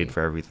 Band-aid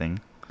for everything.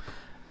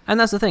 And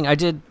that's the thing.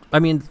 I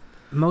mean,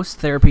 most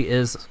therapy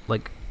is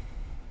like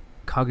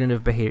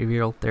cognitive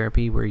behavioral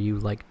therapy where you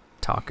like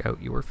talk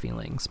out your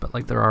feelings, but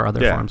like there are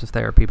other forms of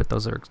therapy, but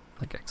those are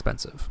like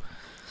expensive.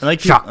 And like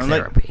shock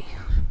therapy.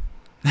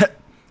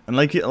 And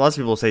like lots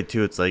of people say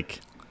too, it's like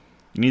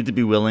you need to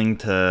be willing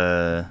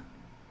to.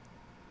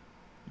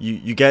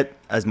 You get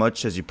as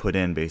much as you put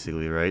in,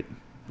 basically, right?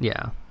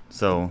 Yeah.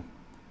 So,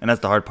 and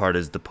that's the hard part,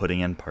 is the putting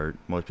in part.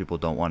 Most people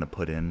don't want to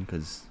put in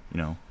because,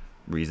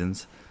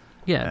 reasons.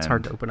 Yeah, it's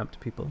hard to open up to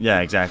people. Yeah,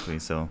 exactly.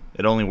 So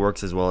it only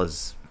works as well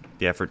as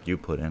the effort you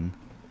put in.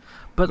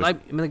 But I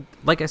mean,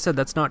 like I said,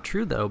 that's not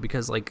true though,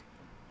 because like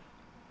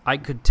I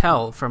could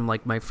tell from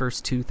like my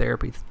first 2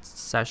 therapy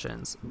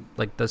sessions,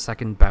 like the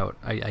second bout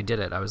I did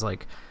it, I was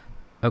like,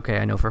 okay,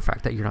 I know for a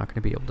fact that you're not going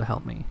to be able to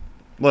help me.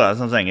 Well, that's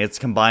what I'm saying. It's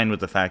combined with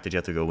the fact that you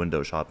have to go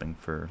window shopping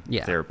for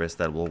therapists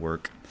that will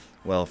work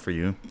well for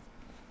you.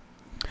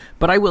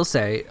 But I will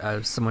say,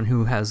 as someone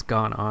who has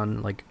gone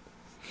on like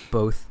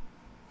both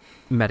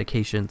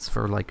medications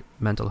for like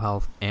mental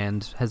health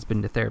and has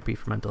been to therapy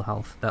for mental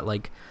health, that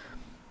like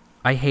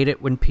I hate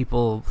it when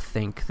people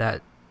think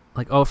that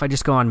like, oh, if I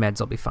just go on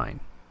meds I'll be fine,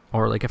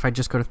 or like if I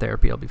just go to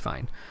therapy I'll be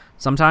fine.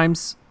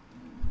 Sometimes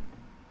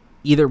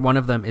either one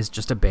of them is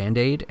just a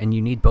band-aid and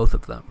you need both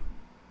of them.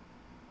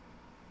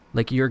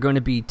 Like you're going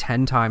to be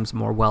 10 times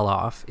more well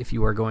off if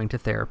you are going to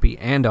therapy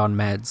and on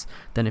meds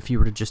than if you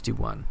were to just do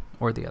one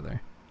or the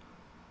other.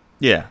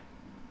 Yeah.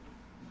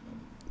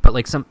 But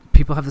like some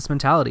people have this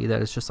mentality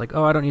that it's just like,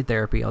 oh, I don't need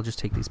therapy, I'll just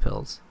take these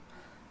pills.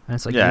 And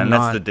it's like, yeah, and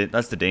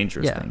that's the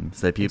dangerous thing. Is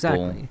that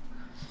people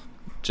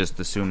just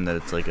assume that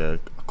it's like a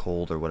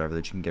cold or whatever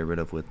that you can get rid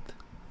of with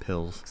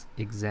pills.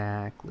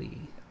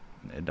 Exactly.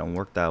 It don't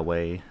work that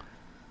way.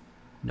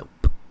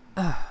 Nope.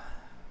 But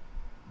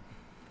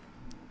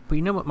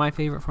you know what my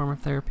favorite form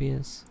of therapy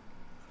is?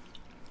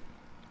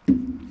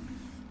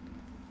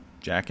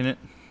 Jacking it?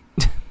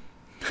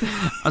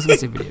 I was going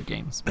to say video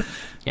games, but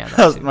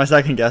yeah. My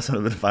second guess would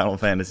have been Final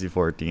Fantasy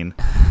 14.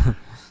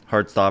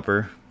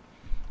 Heartstopper.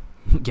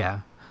 Yeah.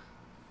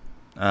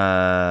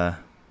 That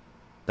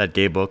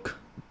gay book.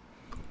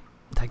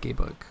 That gay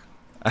book.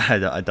 I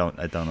don't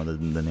know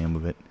the name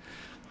of it.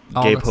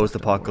 All Gay That's Left in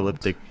the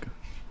post-apocalyptic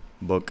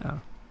book.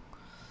 Oh.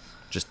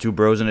 Just two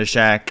bros in a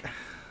shack.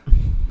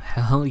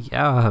 Hell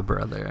yeah,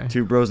 brother.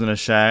 Two bros in a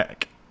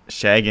shack,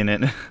 shagging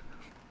it.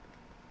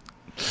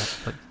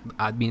 But,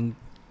 I mean,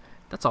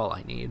 that's all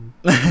I need.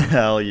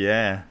 Hell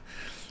yeah.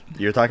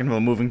 You were talking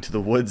about moving to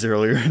the woods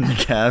earlier in the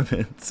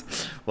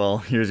cabins. Well,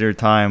 here's your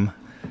time.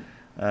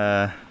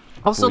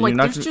 Also, like,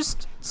 there's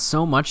just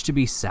so much to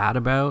be sad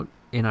about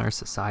in our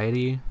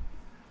society.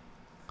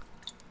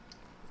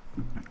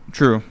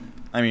 True.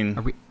 I mean...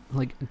 Are we,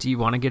 like, do you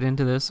want to get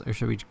into this, or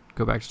should we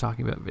go back to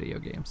talking about video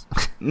games?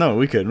 No,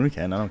 we can.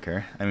 I don't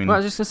care. I mean... Well, I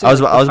was just gonna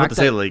say, I was about to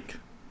say, like...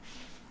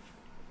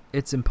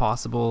 It's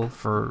impossible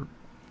for...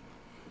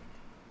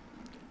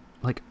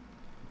 like,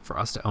 for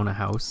us to own a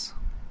house.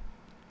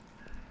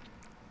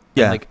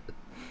 Yeah. And, like,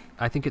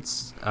 I think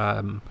it's...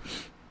 I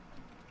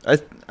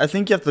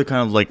think you have to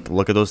kind of, like,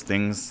 look at those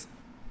things.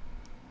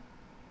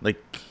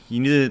 Like, you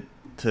need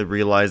to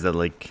realize that,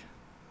 like,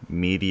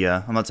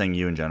 media... I'm not saying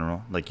you in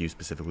general. Like, you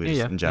specifically,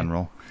 just in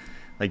general. Yeah.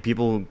 Like,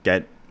 people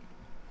get...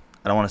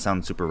 I don't want to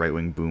sound super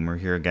right-wing boomer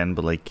here again,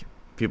 but, like,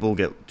 people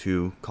get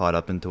too caught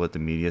up into what the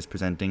media is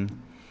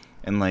presenting.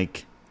 And,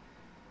 like...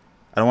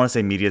 I don't want to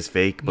say media is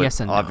fake, but yes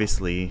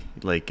obviously,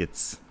 like,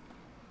 it's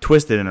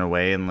twisted in a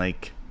way, and,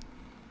 like...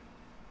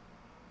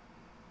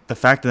 The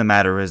fact of the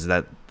matter is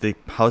that the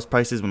house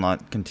prices will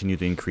not continue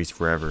to increase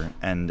forever,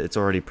 and it's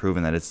already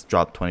proven that it's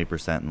dropped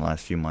 20% in the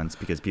last few months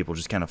because people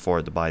just can't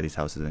afford to buy these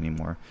houses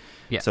anymore.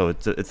 Yeah. So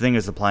it's a thing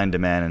of supply and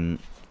demand, and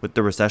with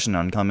the recession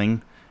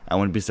oncoming, I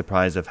wouldn't be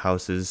surprised if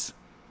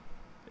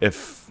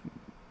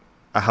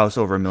a house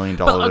over $1 million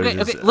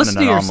is Listen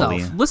an to anomaly.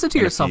 Yourself. Listen to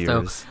yourself,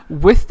 though.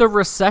 With the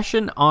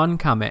recession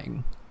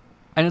oncoming,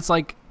 and it's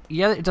like,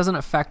 yeah, it doesn't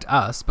affect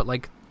us, but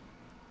like,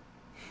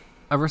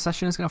 a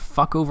recession is going to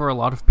fuck over a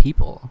lot of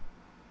people.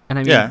 And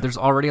I mean, there's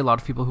already a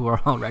lot of people who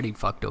are already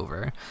fucked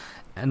over.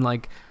 And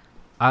like,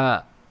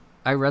 I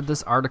read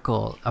this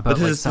article about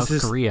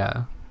South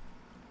Korea.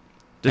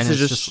 This is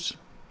just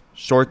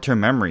short-term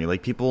memory.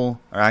 Like,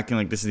 people are acting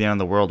like this is the end of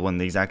the world when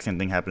the exact same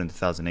thing happened in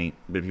 2008.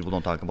 But people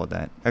don't talk about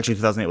that. Actually,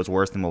 2008 was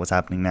worse than what was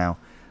happening now.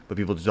 But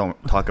people just don't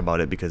talk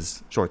about it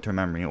because short-term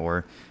memory,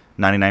 or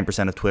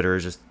 99% of Twitter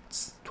is just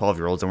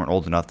 12-year-olds that weren't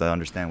old enough to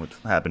understand what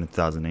happened in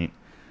 2008.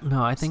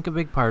 No, I think a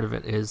big part of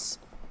it is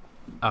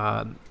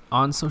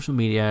on social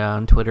media,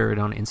 on Twitter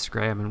and on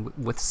Instagram, and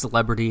with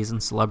celebrities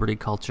and celebrity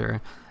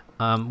culture,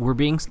 we're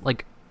being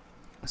like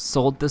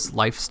sold this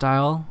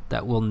lifestyle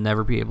that we'll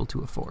never be able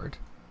to afford.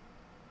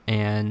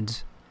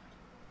 And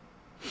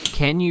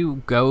can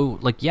you go,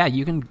 like, yeah,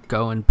 you can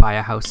go and buy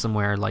a house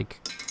somewhere, like,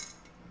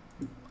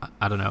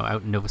 I don't know,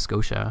 out in Nova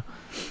Scotia,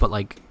 but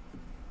like,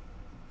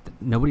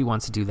 nobody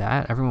wants to do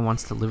that. Everyone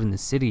wants to live in the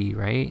city,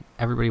 right?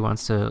 Everybody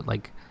wants to,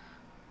 like,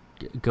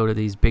 go to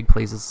these big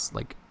places,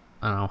 like,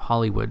 I don't know,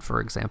 Hollywood, for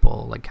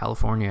example, like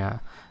California.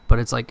 But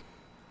it's like,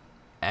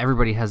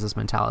 everybody has this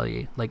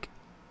mentality. Like,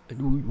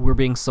 we're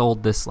being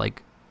sold this,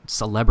 like,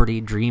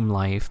 celebrity dream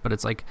life, but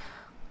it's like,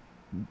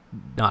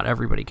 not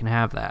everybody can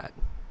have that.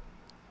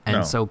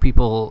 And so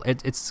people,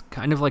 it's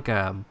kind of like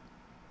a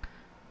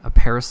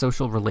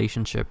parasocial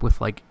relationship with,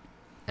 like,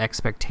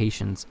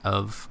 expectations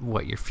of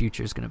what your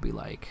future is going to be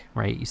like,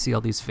 right? You see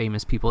all these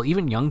famous people,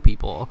 even young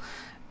people,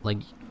 like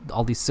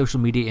all these social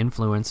media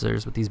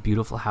influencers with these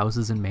beautiful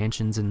houses and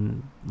mansions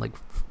and like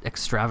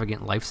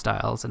extravagant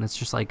lifestyles, and it's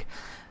just like,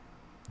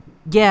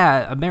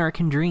 yeah,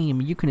 American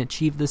dream, you can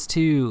achieve this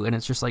too. And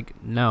it's just like,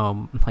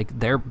 no, like,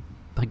 they're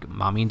like,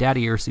 mommy and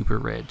daddy are super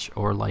rich,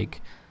 or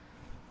like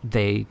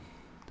they,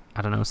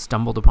 I don't know,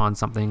 stumbled upon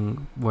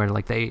something where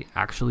like they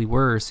actually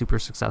were super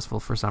successful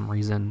for some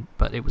reason,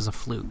 but it was a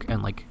fluke,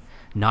 and like,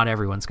 not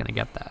everyone's gonna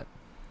get that.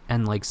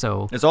 And like,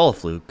 so it's all a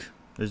fluke.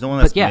 There's no one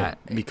that's gonna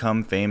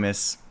become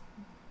famous.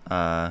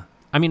 I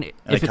mean,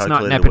 if it's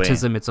not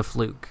nepotism, it's a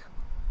fluke.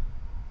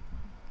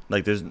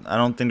 Like, I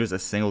don't think there's a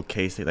single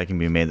case that can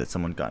be made that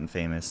someone gotten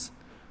famous,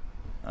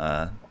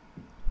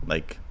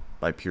 like,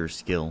 by pure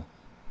skill.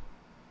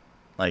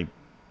 Like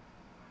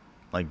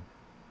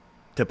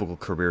typical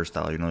career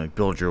style, you know, like,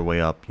 build your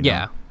way up. You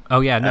know? Oh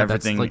yeah. No,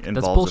 everything that's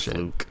involves bullshit. a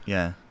fluke.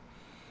 Yeah.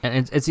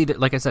 And it's either,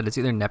 like I said, it's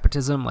either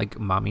nepotism, like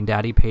mommy and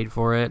daddy paid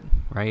for it,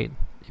 right?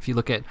 If you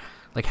look at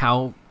like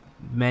how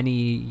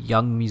many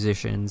young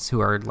musicians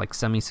who are like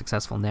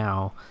semi-successful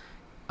now,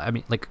 I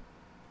mean, like,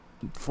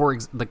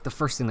 like the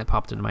first thing that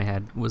popped into my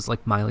head was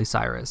like Miley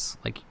Cyrus.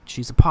 Like,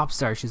 she's a pop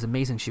star, she's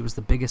amazing, she was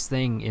the biggest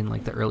thing in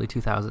like the early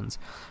 2000s.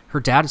 Her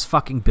dad is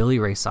fucking Billy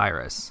Ray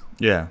Cyrus.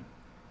 Yeah.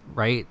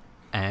 Right?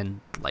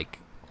 And like,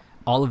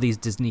 all of these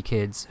Disney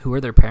kids, who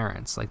are their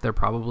parents? Like, they're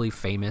probably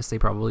famous, they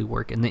probably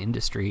work in the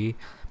industry.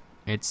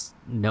 It's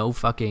no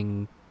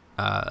fucking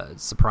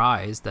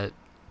surprise that,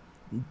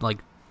 like,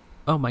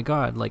 oh my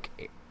god,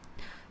 like,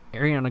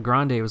 Ariana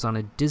Grande was on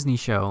a Disney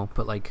show,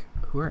 but like,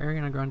 who are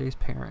Ariana Grande's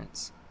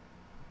parents?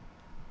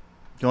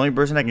 The only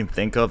person I can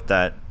think of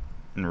that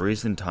in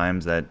recent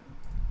times that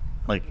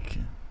like,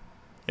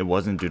 it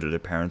wasn't due to their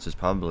parents. It's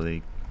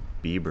probably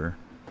Bieber.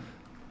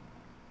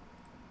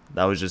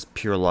 That was just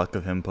pure luck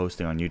of him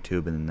posting on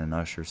YouTube and then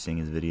Usher seeing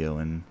his video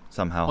and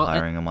somehow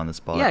hiring him on the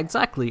spot. Yeah,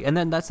 exactly. And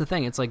then that's the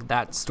thing. It's like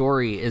that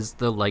story is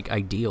the like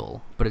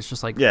ideal, but it's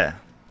just like, yeah,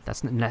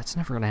 that's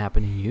never gonna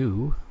happen to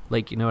you.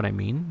 Like, you know what I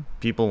mean?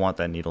 People want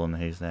that needle in the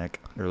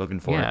haystack. They're looking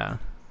for it.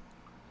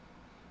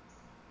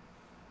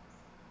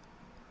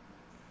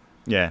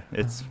 Yeah,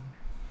 it's.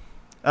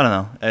 I don't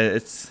know.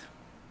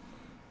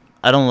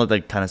 I don't let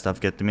that kind of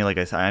stuff get to me. Like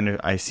I said,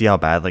 I see how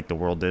bad like the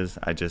world is.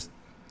 I just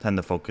tend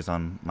to focus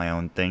on my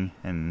own thing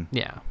and.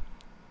 Yeah.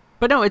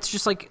 But no, it's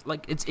just like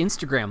it's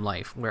Instagram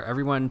life where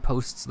everyone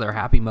posts their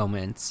happy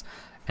moments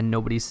and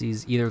nobody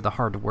sees either the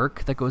hard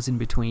work that goes in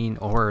between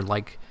or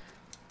like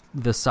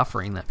the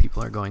suffering that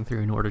people are going through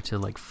in order to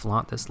like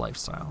flaunt this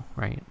lifestyle,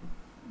 right?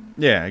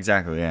 Yeah,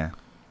 exactly. Yeah.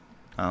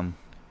 Yeah,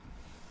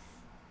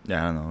 I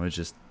don't know. It's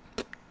just.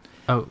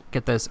 Oh,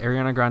 get this.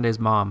 Ariana Grande's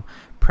mom,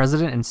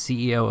 president and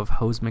CEO of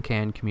Hose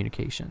McCann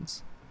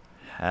Communications.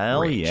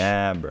 Hell Rich.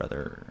 Yeah,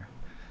 brother.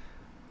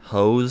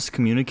 Hose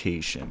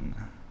Communication.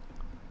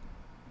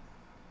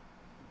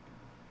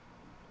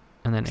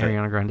 And then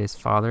Ariana Grande's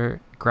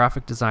father,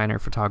 graphic designer,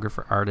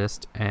 photographer,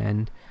 artist,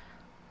 and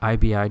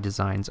IBI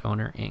Designs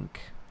owner, Inc.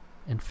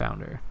 and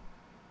founder.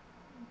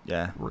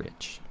 Yeah.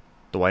 Rich.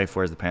 The wife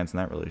wears the pants in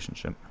that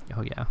relationship.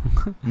 Oh, yeah.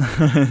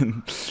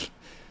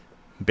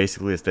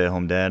 Basically a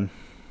stay-at-home dad.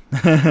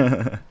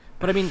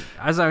 But I mean,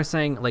 as I was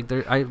saying, like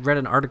I read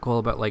an article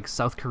about like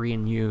South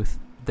Korean youth.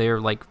 They're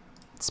like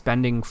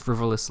spending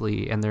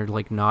frivolously and they're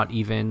like not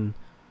even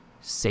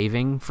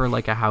saving for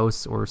like a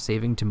house or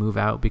saving to move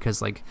out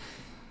because like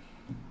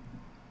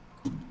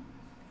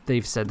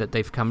they've said that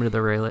they've come to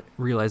the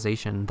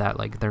realization that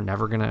like they're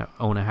never going to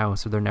own a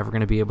house or they're never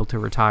going to be able to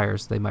retire.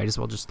 So they might as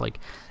well just like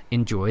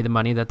enjoy the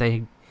money that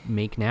they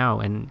make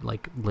now and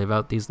like live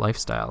out these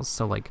lifestyles.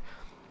 So like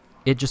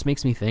it just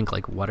makes me think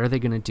like what are they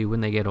going to do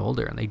when they get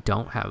older and they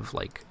don't have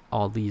like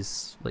all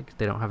these like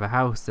they don't have a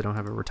house, they don't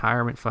have a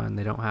retirement fund,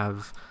 they don't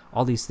have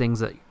all these things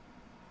that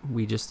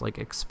we just like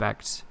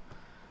expect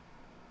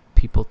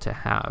people to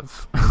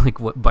have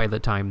like what by the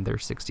time they're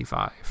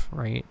 65,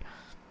 right?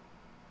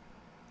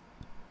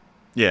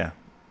 Yeah,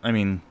 I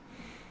mean,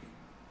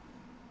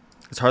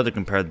 it's hard to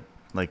compare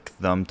like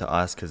them to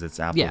us because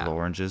it's apples to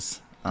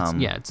oranges.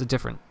 It's a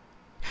different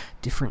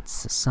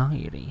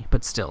society,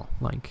 but still,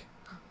 like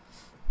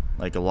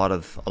a lot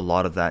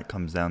of that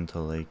comes down to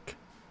like,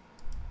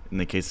 in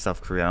the case of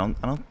South Korea, I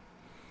don't.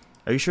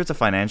 Are you sure it's a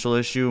financial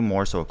issue,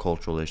 more so a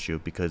cultural issue?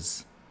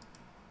 Because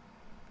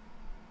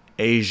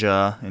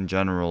Asia in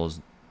general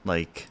is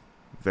like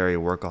very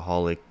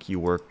workaholic. You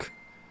work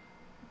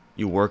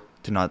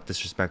to not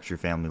disrespect your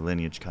family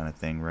lineage kind of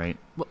thing, right?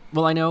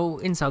 Well, I know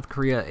in South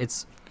Korea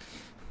it's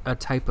a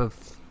type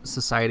of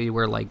society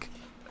where like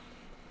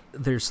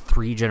there's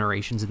 3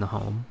 generations in the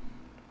home.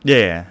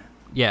 Yeah.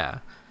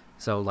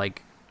 So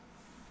like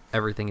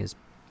everything is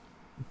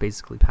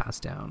basically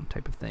passed down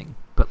type of thing.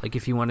 But like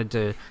if you wanted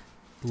to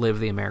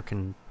live the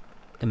American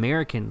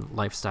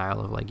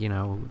lifestyle of like, you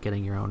know,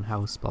 getting your own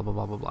house, blah blah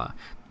blah blah blah,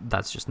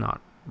 that's just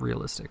not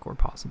realistic or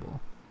possible.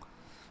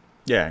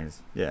 Yeah.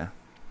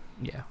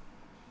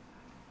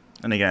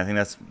 And again, I think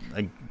that's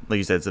like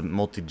you said, it's a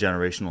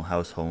multi-generational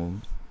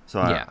household.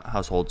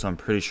 Household. So I'm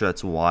pretty sure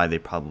that's why they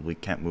probably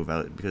can't move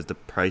out, because the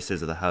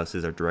prices of the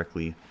houses are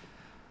directly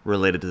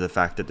related to the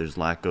fact that there's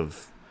lack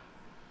of,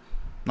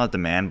 not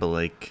demand, but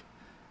like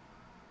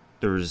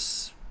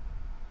there's,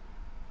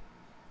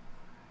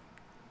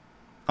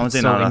 I wouldn't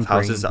say not enough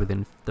houses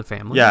within the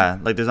family. Yeah,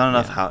 like there's not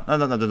enough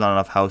there's not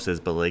enough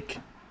houses, but like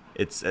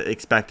it's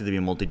expected to be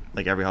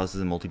like every house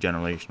is a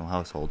multi-generational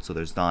household, so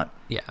there's not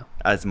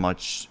as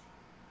much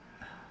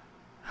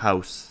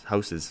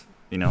houses,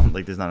 you know,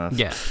 like there's not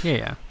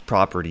enough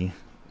property.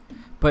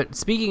 But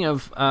speaking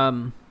of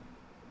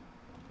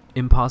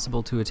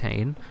impossible to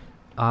attain,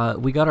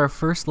 we got our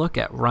first look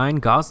at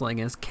Ryan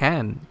Gosling as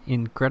Ken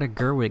in Greta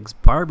Gerwig's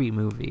Barbie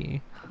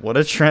movie. What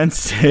a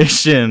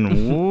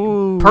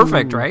transition.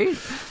 Perfect, right?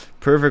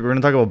 Perfect. We're going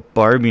to talk about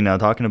Barbie now,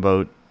 talking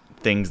about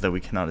things that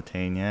we cannot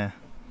attain, yeah.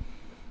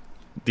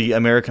 The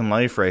American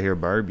life right here,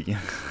 Barbie.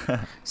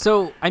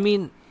 So, I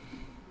mean,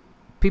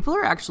 people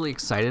are actually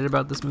excited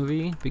about this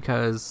movie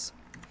because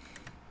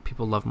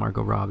people love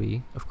Margot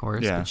Robbie, of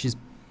course. Yeah. But she's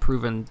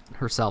proven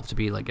herself to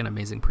be like an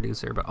amazing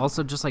producer. But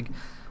also just like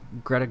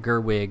Greta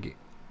Gerwig,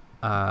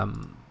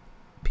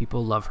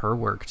 people love her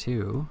work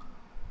too.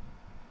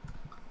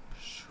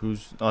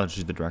 She's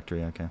the director,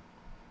 yeah, okay.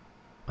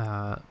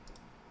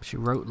 She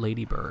wrote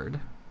Lady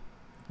Bird.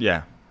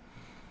 Yeah.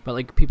 But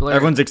like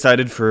everyone's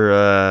excited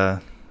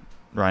for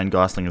Ryan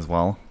Gosling as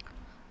well.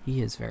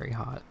 He is very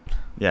hot.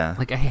 Yeah.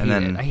 Like I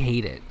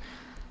hate it.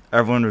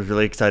 Everyone was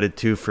really excited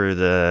too for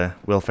the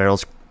Will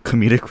Ferrell's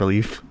comedic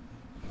relief.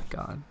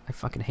 God, I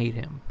fucking hate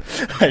him.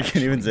 I can't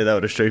even say that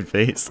with a straight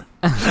face.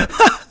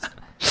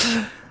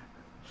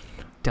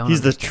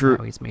 He's the true.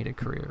 How he's made a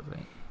career of it.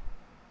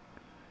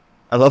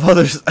 I love how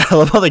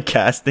the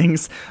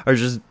castings are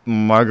just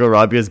Margot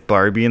Robbie as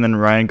Barbie and then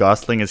Ryan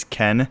Gosling as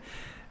Ken,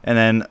 and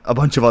then a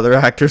bunch of other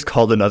actors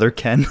called another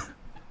Ken.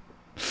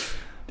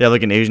 They have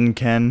like an Asian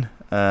Ken,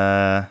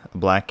 a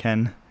black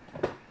Ken.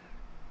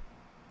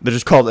 They're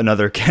just called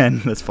another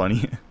Ken. That's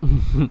funny.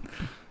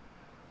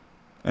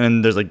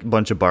 And there's like a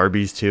bunch of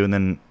Barbies too, and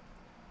then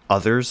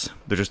others.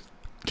 They're just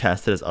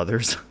casted as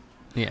others.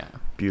 Yeah.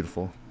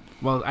 Beautiful.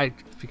 Well,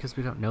 because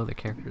we don't know the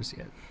characters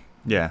yet.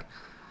 Yeah.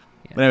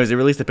 But anyways, they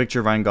released a picture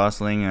of Ryan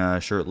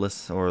Gosling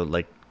shirtless, or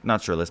like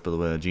not shirtless, but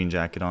with a jean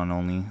jacket on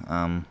only.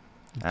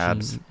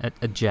 Abs.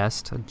 A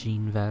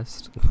jean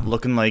vest.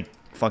 Looking like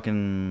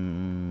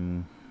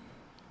fucking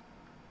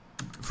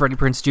Freddie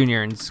Prinze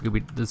Jr. in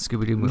the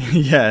Scooby-Doo movie.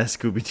 Yeah,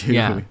 Scooby-Doo.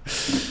 Yeah. Movie.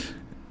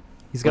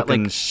 He's got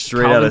like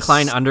Calvin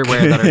Klein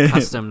underwear that are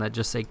custom that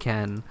just say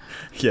Ken.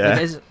 Yeah.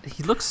 Like,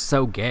 he looks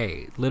so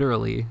gay,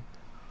 literally.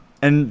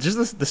 And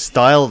just the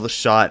style of the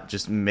shot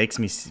just makes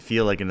me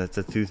feel like it's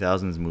a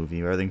 2000s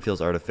movie where everything feels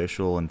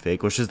artificial and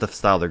fake, which is the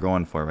style they're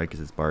going for, right?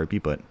 Because it's Barbie,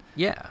 but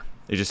yeah,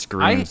 it just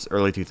screams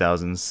early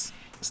 2000s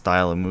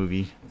style of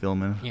movie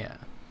filming. Yeah.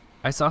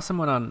 I saw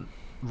someone on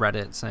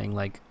Reddit saying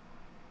like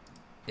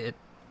it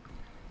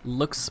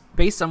looks,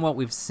 based on what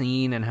we've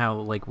seen and how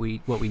like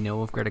what we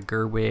know of Greta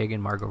Gerwig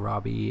and Margot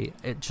Robbie,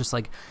 it just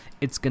like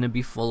it's gonna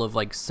be full of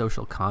like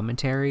social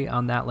commentary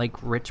on that like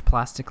rich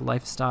plastic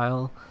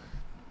lifestyle.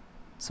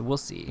 So we'll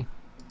see.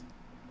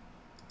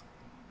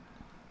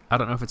 I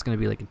don't know if it's going to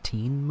be like a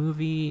teen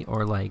movie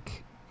or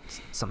like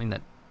something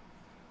that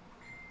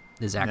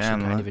is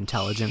actually kind of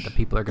intelligent that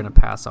people are going to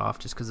pass off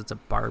just because it's a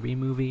Barbie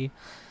movie.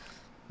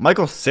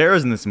 Michael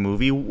Cera's in this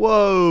movie.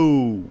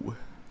 Whoa.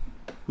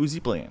 Who's he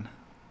playing?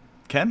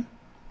 Ken?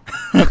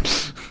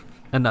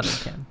 Another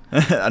Ken.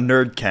 A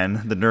nerd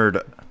Ken. The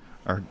nerd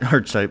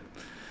archetype.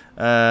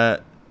 Yeah,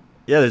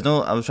 there's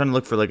no... I was trying to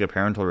look for like a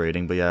parental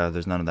rating, but yeah,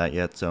 there's none of that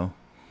yet, so...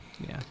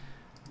 Yeah.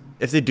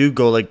 If they do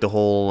go like the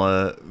whole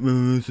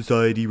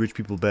society, rich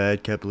people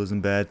bad,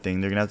 capitalism bad thing,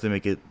 they're going to have to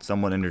make it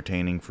somewhat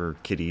entertaining for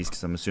kiddies,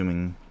 because I'm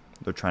assuming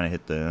they're trying to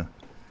hit the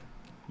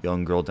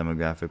young girl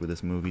demographic with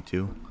this movie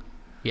too.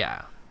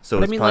 Yeah. So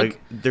but it's probably,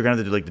 like, they're going to have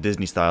to do like the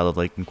Disney style of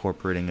like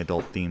incorporating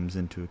adult themes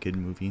into a kid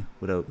movie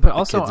without But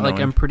also, kids like,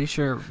 knowing. I'm pretty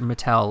sure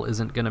Mattel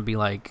isn't going to be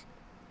like,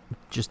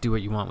 just do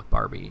what you want with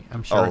Barbie.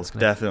 I'm sure it's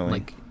going to definitely.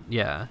 Like,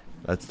 yeah.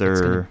 That's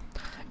their...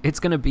 It's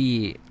going to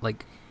be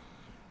like...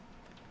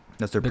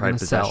 That's their pride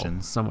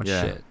possession. So much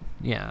shit.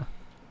 Yeah.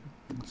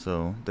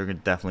 So they're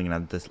definitely going to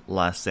have this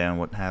last say on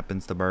what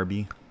happens to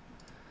Barbie.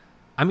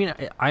 I mean,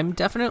 I'm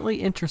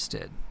definitely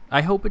interested.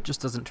 I hope it just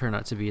doesn't turn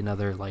out to be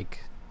another,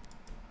 like,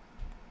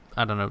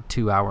 I don't know,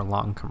 2-hour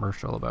long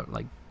commercial about,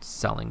 like,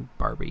 selling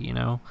Barbie, you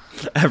know?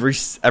 Every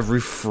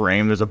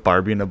frame, there's a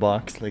Barbie in a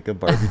box, like a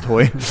Barbie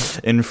toy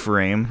in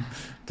frame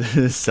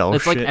to sell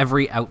it's shit. Like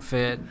every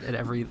outfit and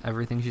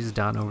everything she's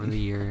done over the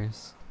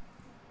years.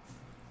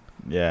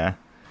 Yeah.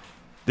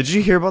 Did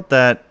you hear about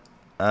that?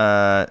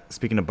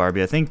 Speaking of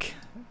Barbie, I think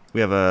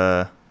we have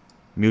a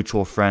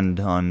mutual friend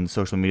on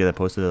social media that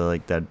posted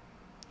like the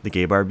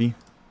gay Barbie,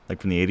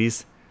 like from the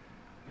 80s.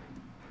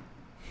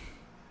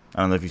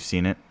 I don't know if you've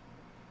seen it.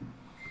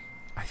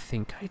 I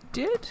think I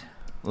did.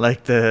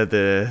 Like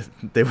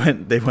they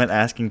went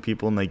asking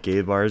people in like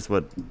gay bars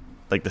what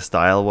like the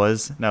style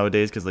was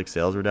nowadays, because like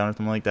sales were down or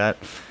something like that,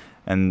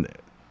 and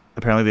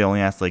apparently they only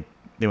asked like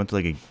they went to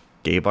like a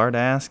gay bar to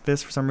ask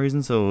this for some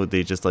reason, so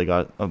they just like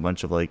got a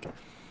bunch of like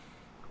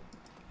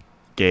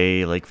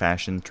gay like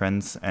fashion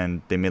trends,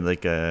 and they made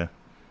like a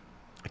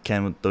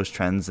Ken with those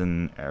trends,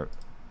 and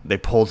they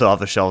pulled it off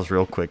the shelves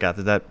real quick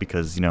after that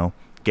because, you know,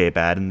 gay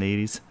bad in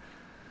the 80s.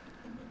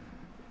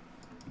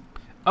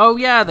 Oh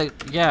yeah,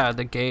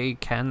 the gay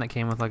Ken that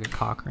came with like a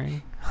cock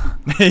ring.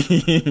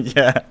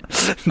 Yeah,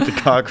 the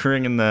cock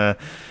ring and the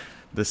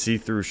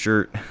see-through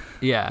shirt.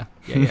 Yeah.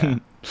 Yeah.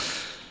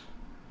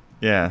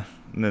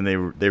 And then they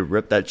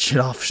ripped that shit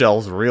off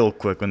shelves real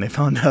quick when they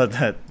found out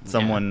that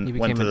someone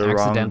went to the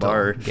wrong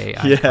bar. Gay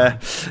yeah.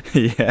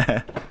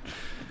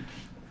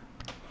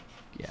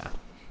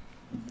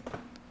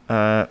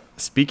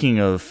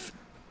 Speaking of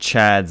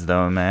Chads,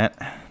 though, Matt.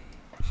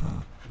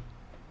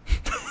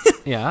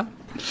 Yeah.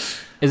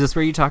 Is this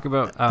where you talk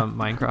about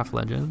Minecraft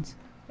Legends?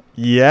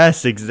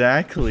 Yes,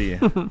 exactly.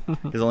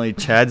 Because only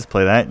Chads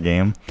play that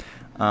game.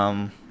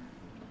 Yeah,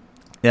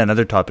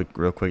 another topic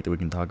real quick that we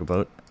can talk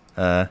about.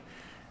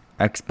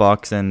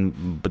 Xbox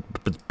and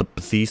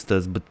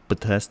Bethesda's,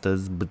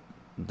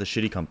 the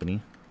shitty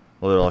company.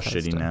 Well, they're all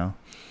shitty now.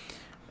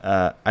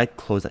 I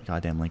closed that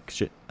goddamn link.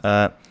 Shit.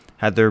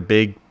 Had their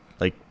big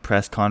like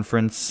press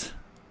conference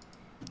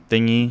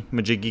thingy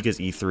majiggy, because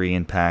E3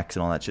 and PAX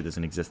and all that shit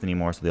doesn't exist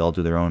anymore, so they all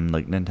do their own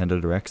like Nintendo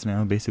Directs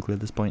now, basically at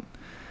this point.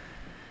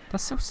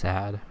 That's so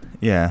sad.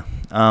 Yeah.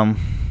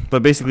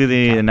 But basically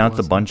they announced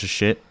a bunch of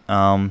shit.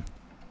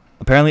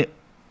 Apparently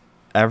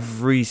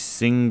every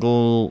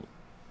single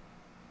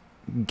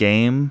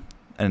game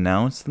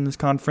announced in this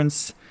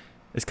conference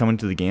is coming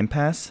to the Game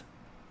Pass.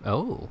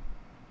 Oh.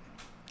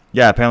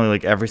 Yeah, apparently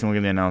like every single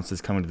game they announced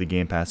is coming to the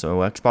Game Pass. So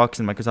Xbox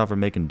and Microsoft are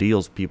making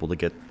deals with people to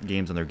get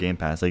games on their Game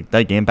Pass. Like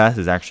that Game Pass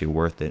is actually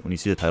worth it when you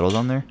see the titles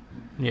on there.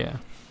 Yeah.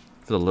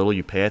 For the little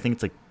you pay, I think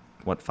it's like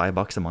what,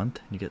 $5 a month.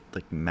 You get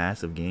like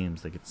massive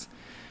games. Like it's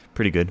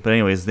pretty good. But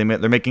anyways, they're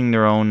making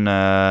their own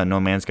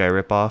No Man's Sky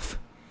ripoff.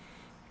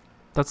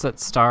 That's that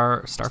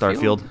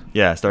Starfield?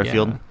 Yeah,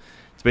 Starfield. Yeah.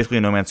 It's basically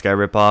a No Man's Sky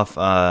ripoff.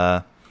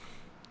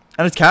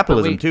 And it's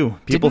capitalism too.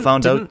 People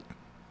found out.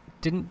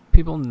 Didn't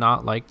people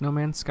not like No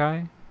Man's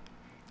Sky?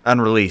 On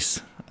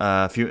release,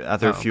 like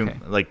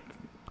a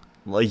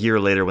year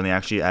later when they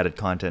actually added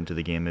content to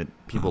the game,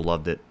 people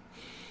loved it.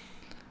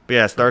 But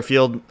yeah,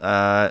 Starfield,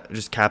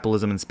 just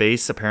capitalism in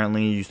space.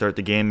 Apparently, you start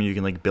the game and you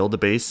can like build a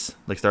base,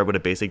 like start with a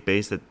basic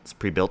base that's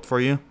pre-built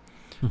for you,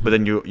 but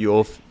then you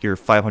owe your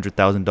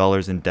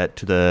 $500,000 in debt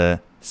to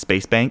the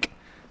space bank.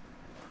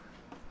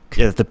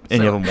 Yeah,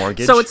 and you have a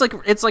mortgage. So it's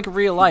like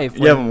real life.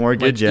 You have a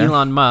mortgage. Like yeah.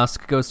 Elon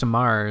Musk goes to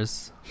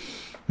Mars.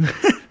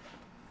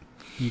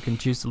 You can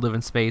choose to live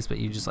in space, but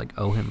you just like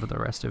owe him for the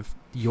rest of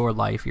your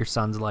life, your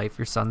son's life,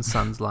 your son's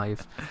son's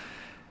life.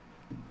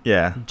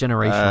 Yeah.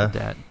 Generational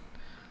debt.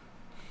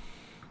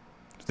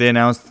 They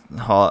announced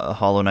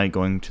Hollow Knight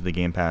going to the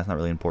Game Pass. Not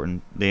really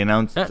important. They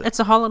announced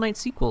it's a Hollow Knight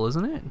sequel,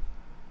 isn't it?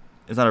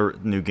 It's not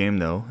a new game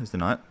though, is it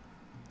not?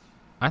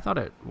 I thought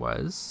it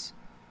was.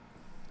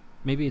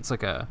 Maybe it's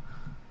like a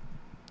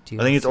DLC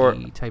I think it's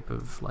type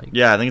of like.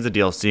 Yeah, I think it's a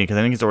DLC because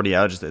I think it's already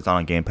out. Just it's not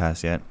on Game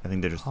Pass yet. I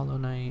think they're just Hollow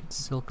Knight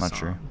Silksong. Not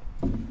sure.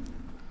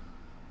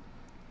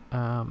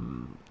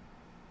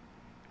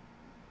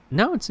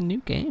 No, it's a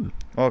new game.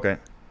 Oh, okay.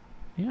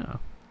 Yeah.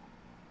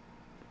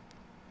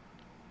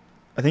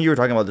 I think you were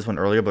talking about this one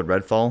earlier, but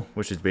Redfall,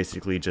 which is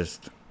basically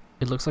just.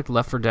 It looks like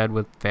Left 4 Dead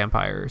with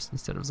vampires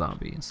instead of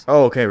zombies.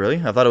 Oh, okay, really?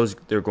 I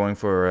thought they were going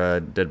for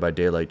Dead by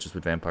Daylight just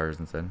with vampires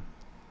instead,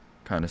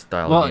 kind of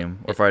style of game,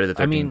 or Friday the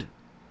 13th.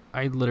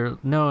 I mean,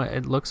 no.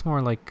 It looks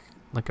more like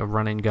a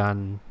run and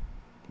gun.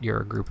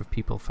 You're a group of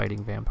people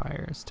fighting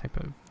vampires type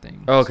of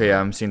thing. Oh, okay, yeah,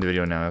 I'm seeing the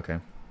video now. Okay.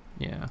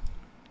 Yeah.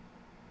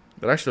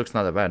 It actually looks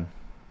not that bad.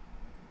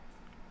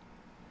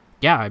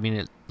 Yeah, I mean,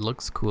 it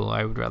looks cool.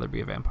 I would rather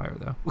be a vampire,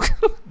 though.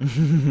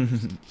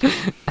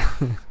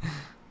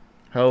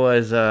 How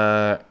was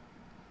that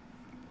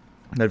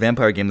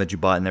vampire game that you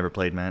bought and never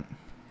played, Matt?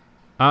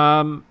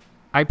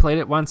 I played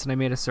it once and I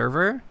made a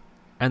server,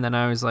 and then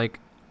I was like,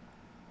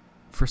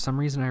 for some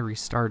reason I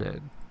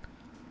restarted.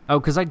 Oh,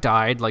 because I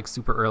died like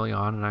super early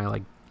on and I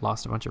like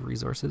lost a bunch of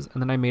resources,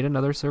 and then I made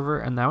another server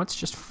and now it's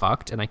just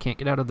fucked and I can't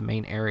get out of the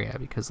main area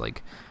because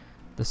like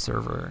the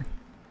server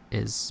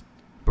is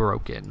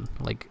broken.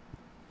 Like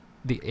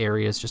the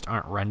areas just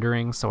aren't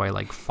rendering, so I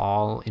like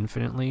fall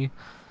infinitely.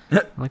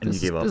 Like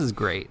this is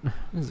great.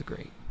 This is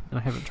great. And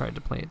I haven't tried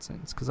to play it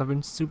since because I've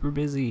been super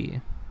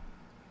busy.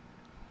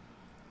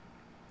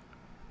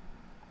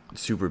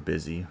 Super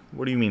busy?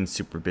 What do you mean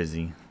super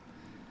busy?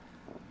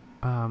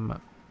 I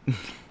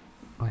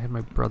had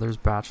my brother's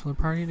bachelor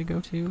party to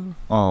go to.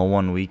 Oh,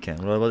 one weekend.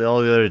 What about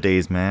all the other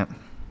days, Matt?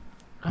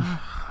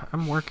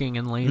 I'm working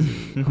and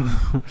lazy.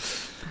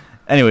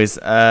 Anyways,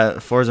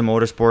 Forza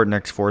Motorsport,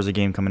 next Forza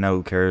game coming out.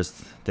 Who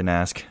cares? Didn't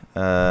ask.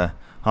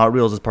 Hot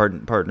Wheels is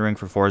partnering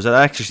for Forza.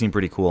 That actually seemed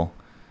pretty cool.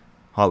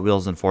 Hot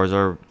Wheels and Forza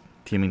are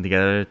teaming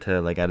together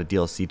to like add a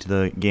DLC to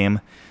the game.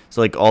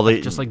 So like all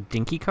the just like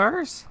dinky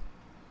cars.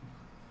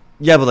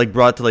 Yeah, but like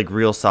brought to like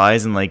real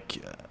size and like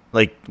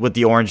with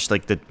the orange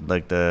the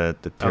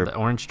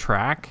orange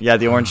track. Yeah,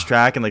 the orange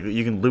track, and like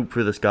you can loop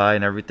through the sky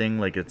and everything.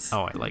 Like it's.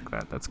 Oh, I like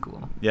that. That's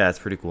cool. Yeah, it's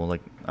pretty cool.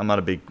 Like I'm not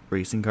a big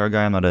racing car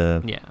guy. I'm not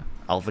a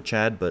Alpha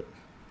Chad, but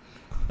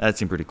that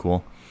seemed pretty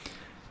cool.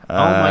 Oh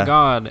my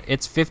god,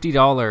 it's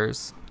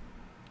 $50.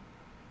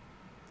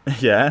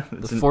 Yeah,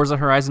 the Forza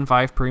Horizon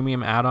 5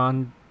 premium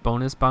add-on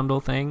bonus bundle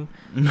thing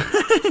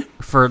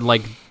for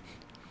like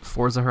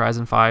Forza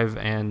Horizon 5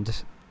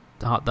 and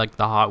the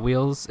Hot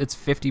Wheels. It's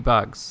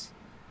 $50.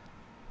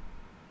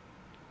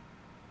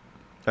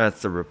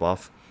 That's a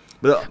ripoff.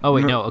 But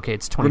okay,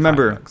 it's $25.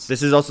 Remember,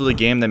 this is also the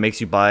game that makes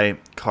you buy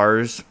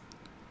cars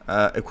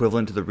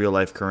equivalent to the real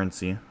life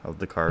currency of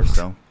the car.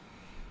 So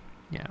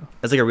yeah,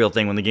 it's like a real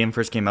thing. When the game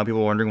first came out,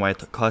 people were wondering why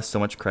it cost so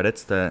much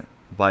credits to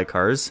buy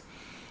cars.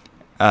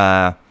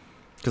 Because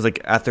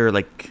like after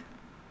like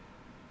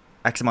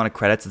X amount of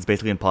credits, it's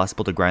basically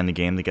impossible to grind the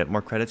game to get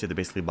more credits. You have to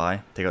basically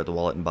take out the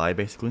wallet and buy,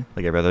 basically,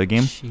 like every other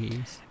game.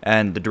 Jeez.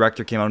 And the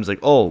director came out and was like,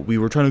 "Oh, we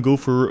were trying to go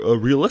for a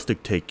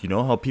realistic take. You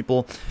know how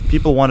people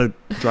want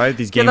to drive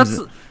these games,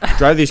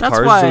 drive these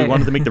cars. So we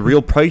wanted to make the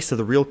real price of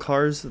the real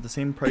cars at the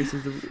same price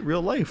as the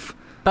real life."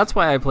 That's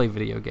why I play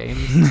video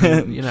games.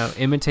 To,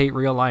 imitate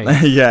real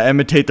life. Yeah,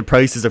 imitate the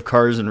prices of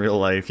cars in real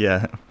life.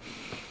 Yeah.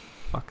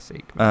 Fuck's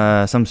sake.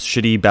 Some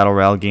shitty battle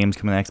royale games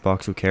coming to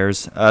Xbox. Who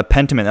cares?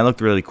 Pentiment, that looked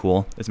really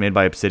cool. It's made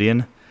by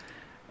Obsidian.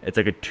 It's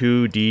like a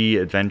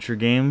 2D adventure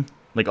game,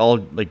 like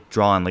all like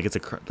drawn, like it's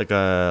like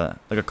a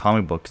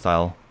comic book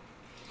style.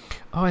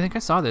 Oh, I think I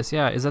saw this.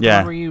 Yeah, is that the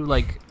one where you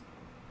like?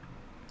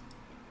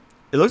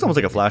 It looks almost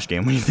like a Flash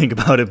game when you think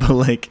about it, but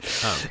like.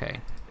 Oh, okay.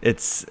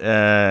 It's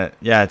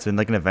it's been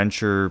like an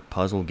adventure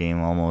puzzle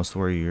game almost,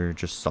 where you're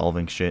just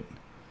solving shit.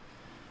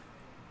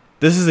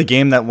 This is a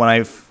game that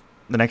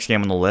the next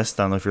game on the list,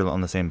 I don't know if you're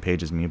on the same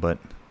page as me, but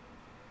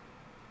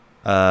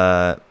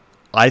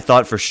I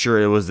thought for sure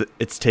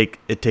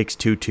It Takes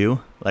Two 2.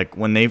 Like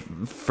when they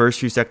first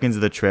few seconds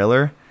of the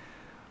trailer,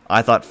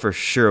 I thought for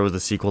sure it was the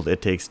sequel to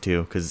It Takes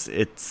Two, because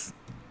it's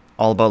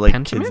all about like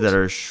Pentiment? kids that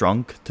are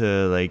shrunk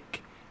to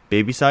like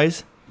baby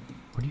size.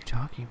 What are you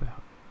talking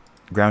about?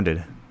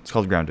 Grounded. It's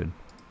called Grounded.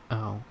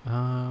 Oh,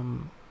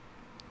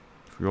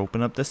 If you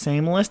open up the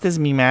same list as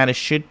me, Matt, it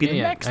should be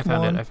the next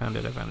one. I found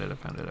it.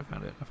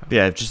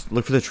 Yeah, just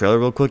look for the trailer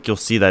real quick. You'll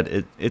see that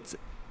it's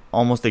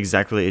almost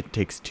exactly It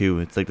Takes Two.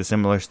 It's like the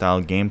similar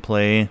style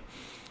gameplay.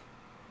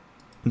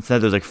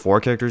 Instead, there's like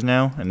 4 characters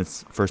now, and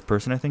it's first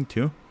person, I think,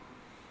 too.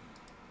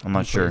 I'm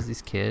not sure.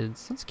 These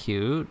kids, that's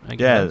cute. I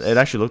Yeah, guess. it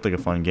actually looked like a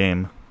fun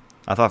game.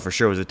 I thought for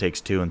sure it was It Takes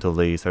Two until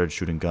they started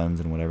shooting guns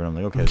and whatever. I'm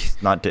like, okay,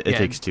 it's not It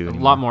Takes Two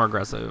anymore. A lot more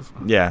aggressive.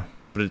 Yeah,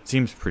 but it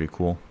seems pretty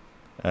cool.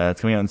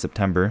 It's coming out in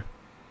September.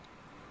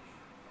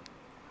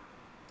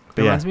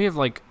 It reminds me of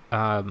like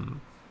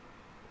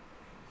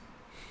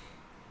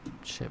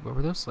shit. What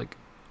were those like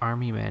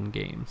Army Man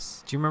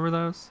games? Do you remember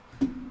those?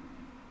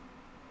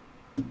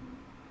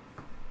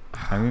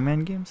 Army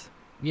Man games?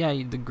 Yeah,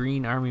 the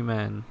Green Army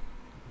Man.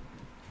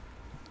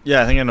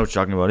 Yeah, I think I know what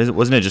you're talking about.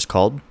 Wasn't it just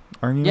called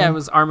Army Man? Yeah, it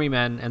was Army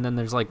Men, and then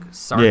there's like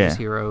Sarge's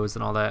Heroes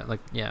and all that. Like,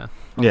 yeah.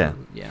 Yeah.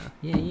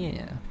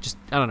 Just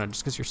I don't know,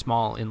 just because you're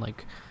small in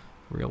like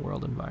real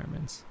world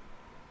environments.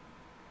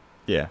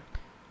 Yeah.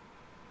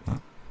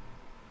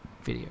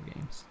 Video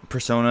games.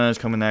 Persona is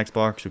coming to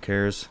Xbox. Who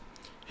cares?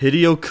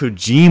 Hideo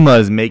Kojima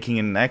is making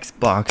an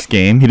Xbox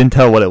game. He didn't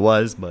tell what it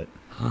was, but.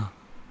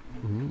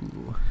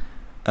 Ooh.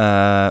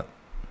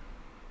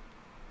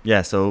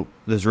 Yeah, so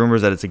there's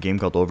rumors that it's a game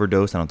called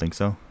Overdose. I don't think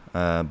so.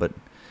 But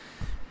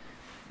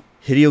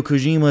Hideo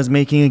Kojima is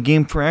making a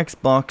game for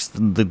Xbox.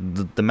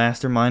 The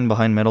mastermind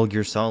behind Metal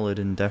Gear Solid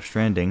and Death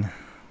Stranding.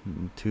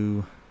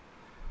 2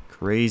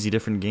 crazy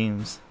different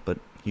games, but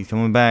he's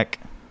coming back.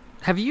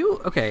 Have you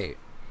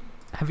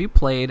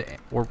played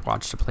or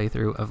watched a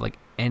playthrough of like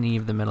any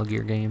of the Metal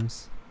Gear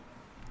games?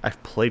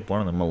 I've played one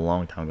of them a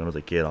long time ago when I was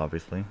a kid,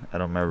 obviously. I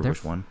don't remember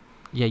which one.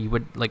 Yeah, you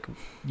would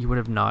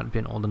have not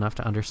been old enough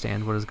to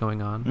understand what is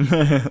going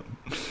on.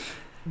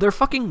 They're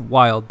fucking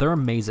wild. They're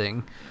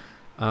amazing.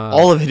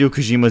 All of Hideo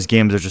Kojima's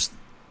games are just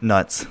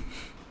nuts.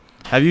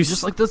 Have you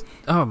just like this?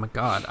 Oh my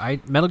god!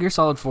 Metal Gear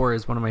Solid 4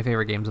 is one of my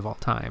favorite games of all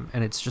time,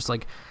 and it's just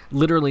like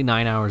literally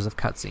 9 hours of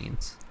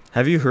cutscenes.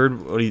 Have you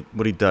heard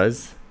what he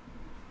does?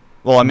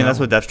 Well, I mean, No. That's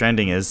what Death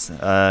Stranding is.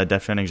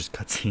 Death Stranding is just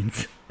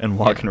cutscenes and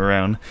walking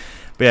around.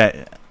 But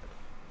yeah,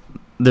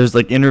 there's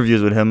like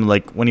interviews with him.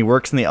 Like when he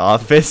works in the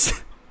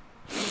office,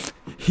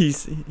 he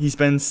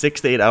spends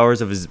 6 to 8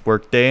 hours of his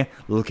workday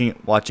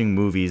watching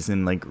movies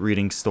and like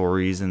reading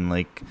stories and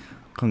like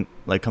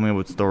coming up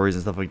with stories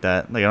and stuff like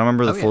that. Like I don't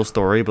remember the full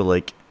story, but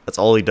like that's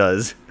all he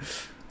does.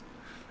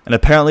 And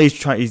apparently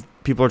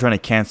people are trying to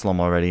cancel him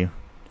already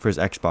for his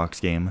Xbox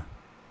game.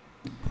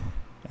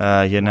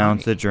 He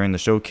announced it during the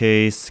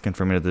showcase,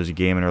 confirming that there's a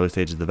game in early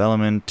stages of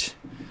development.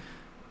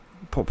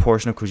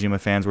 Portion of Kojima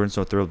fans weren't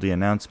so thrilled with the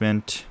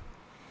announcement.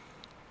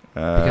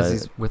 Because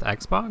he's with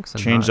Xbox?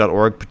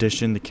 Change.org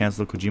petition to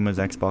cancel Kojima's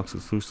Xbox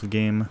exclusive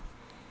game.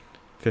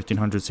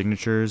 1,500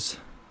 signatures.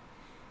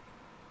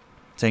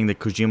 Saying that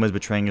Kojima is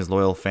betraying his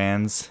loyal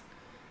fans.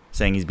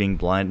 Saying he's being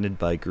blinded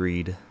by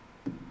greed.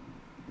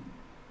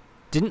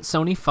 Didn't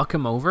Sony fuck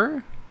him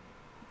over?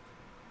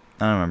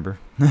 I don't remember.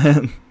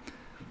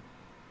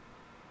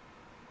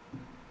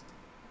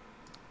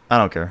 I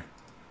don't care.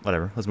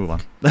 Whatever. Let's move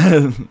on.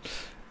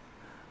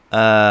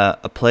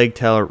 A Plague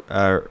Tale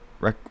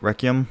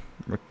Requiem.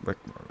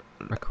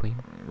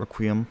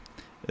 Requiem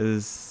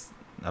is.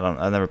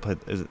 I've never played.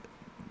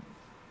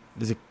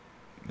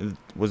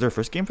 Was there a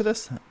first game for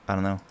this? I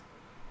don't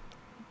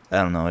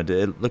know.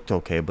 It looked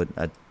okay, but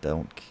I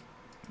don't.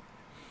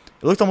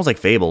 It looked almost like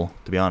Fable,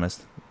 to be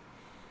honest.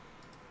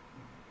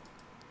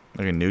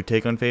 Like a new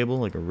take on Fable,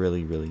 like a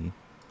really, really,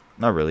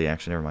 not really.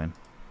 Actually, never mind.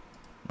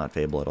 Not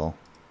Fable at all.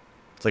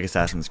 It's like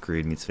Assassin's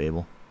Creed meets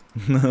Fable.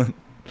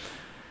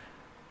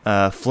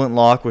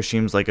 Flintlock, which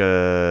seems like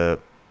a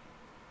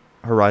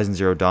Horizon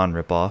Zero Dawn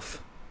ripoff.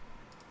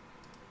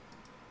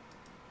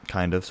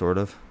 Kind of, sort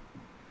of.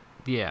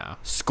 Yeah.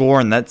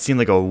 Scorn, that seemed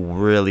like a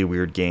really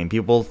weird game.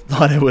 People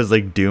thought it was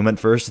like Doom at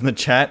first in the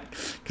chat,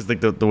 because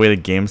like the way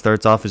the game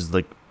starts off is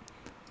like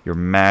you're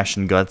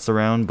mashing guts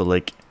around, but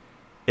like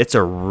it's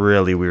a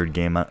really weird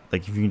game.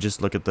 Like if you can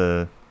just look at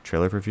the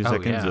trailer for a few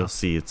seconds, you'll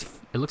see it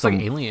looks like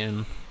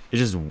Alien. It's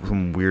just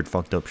some weird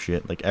fucked up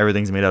shit. Like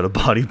everything's made out of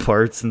body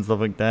parts and stuff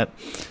like that.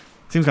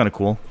 Seems kind of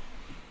cool.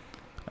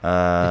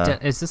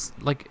 Is this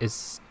like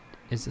is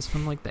this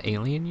from like the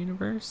Alien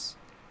universe?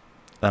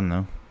 I don't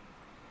know.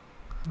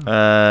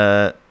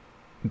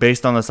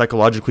 Based on the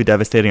psychologically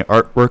devastating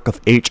artwork of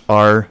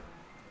H.R.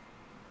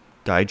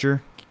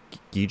 Giger?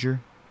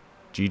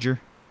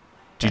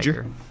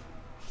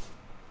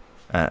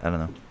 I don't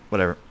know.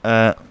 Whatever.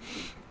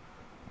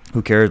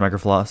 Who cares?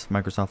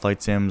 Microsoft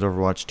Flight Sims,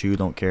 Overwatch 2,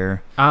 don't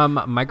care.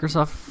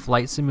 Microsoft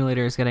Flight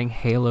Simulator is getting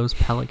Halo's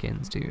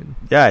Pelicans, dude.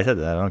 Yeah, I said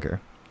that. I don't care.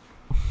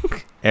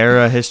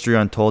 Era History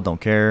Untold,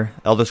 don't care.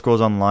 Elder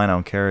Scrolls Online, I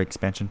don't care.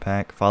 Expansion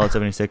pack. Fallout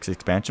 76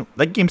 expansion.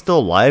 That game's still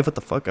alive? What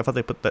the fuck? I thought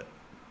they put that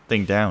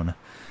thing down.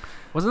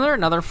 Wasn't there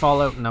another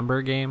Fallout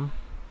number game?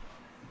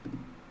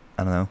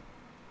 I don't know.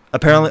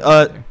 Apparently,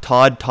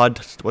 Todd,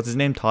 what's his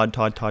name? Todd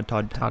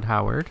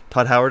Howard.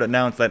 Todd Howard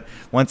announced that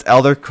once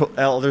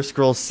Elder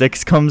Scrolls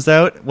 6 comes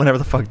out, whenever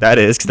the fuck that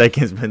is, because that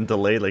game's been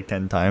delayed like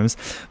 10 times,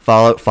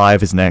 Fallout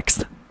 5 is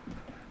next.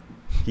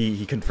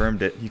 He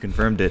confirmed it.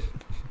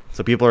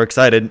 So people are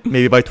excited.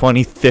 Maybe by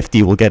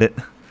 2050 we'll get it.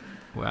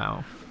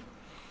 Wow.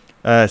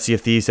 Sea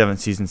of Thieves 7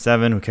 Season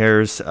 7. Who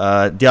cares?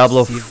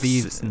 Diablo. Sea of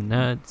Thieves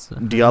nuts.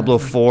 Diablo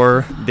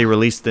 4. They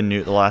released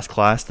the last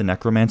class, the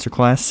Necromancer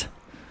class.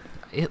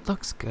 It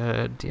looks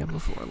good. Diablo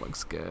 4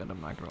 looks good.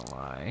 I'm not gonna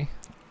lie.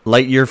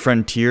 Lightyear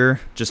Frontier,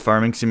 just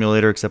farming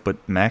simulator except with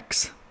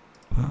mechs.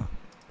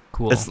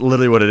 Cool. That's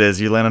literally what it is.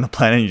 You land on a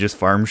planet and you just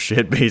farm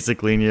shit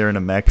basically, and you're in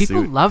a mech suit.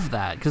 People love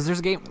that because there's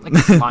a game like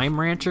Slime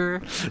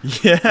Rancher.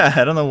 Yeah,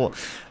 I don't know.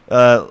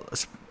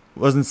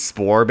 Wasn't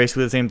Spore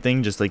basically the same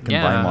thing? Just like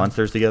combine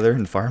monsters together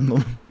and farm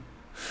them.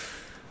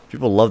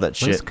 People love that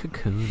shit. What is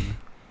Cocoon?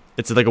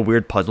 It's like a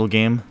weird puzzle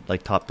game,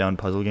 like top-down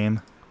puzzle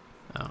game.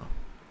 Oh.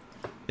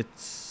 It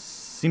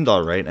seemed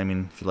alright. I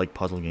mean, if you like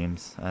puzzle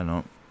games, I don't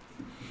know.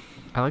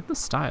 I like the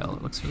style.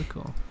 It looks really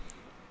cool.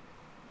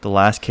 The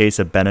Last Case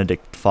of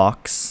Benedict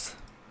Fox.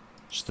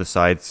 Just a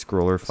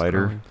side-scroller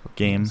fighter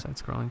game.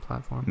 Side-scrolling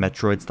platform.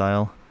 Metroid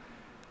style.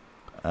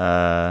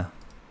 Some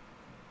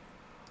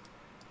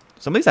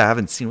of these I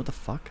haven't seen. What the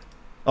fuck?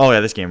 Oh, yeah,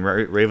 this game.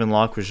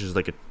 Ravenlock, which is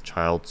like a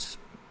child's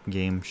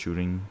game,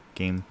 shooting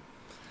game.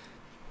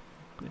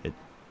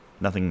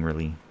 Nothing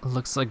really. It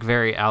looks like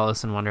very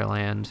Alice in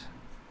Wonderland.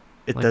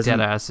 It like doesn't.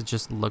 Deadass, it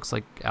just looks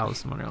like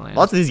Alice in Wonderland.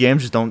 Lots of these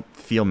games just don't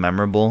feel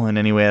memorable in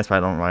any way. That's why I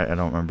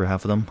don't remember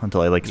half of them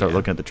until I start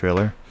looking at the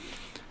trailer.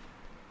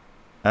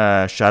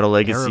 Shadow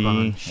Legacy,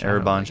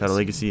 Erebon, Shadow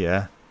Legacy,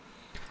 yeah.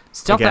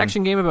 Stealth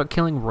action game about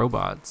killing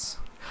robots.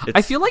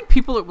 I feel like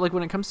people like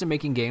when it comes to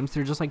making games,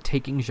 they're just like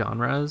taking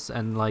genres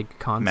and like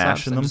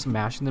concepts and just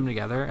mashing them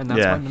together, and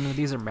that's why none of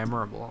these are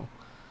memorable.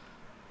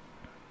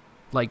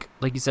 Like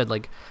you said,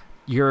 like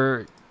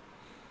you're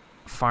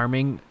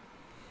farming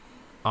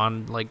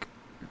on like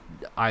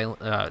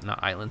not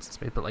islands in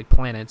space, but like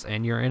planets,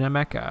 and you're in a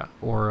mecha,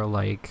 or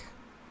like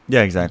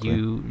exactly.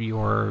 You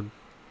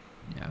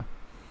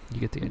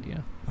get the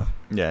idea.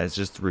 Yeah, it's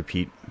just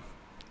repeat.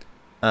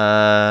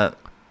 As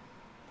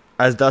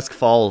Dusk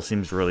Falls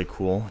seems really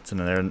cool. It's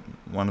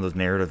one of those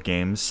narrative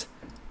games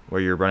where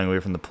you're running away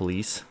from the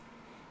police.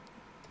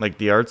 Like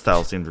the art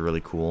style seems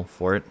really cool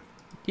for it.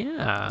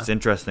 Yeah, it's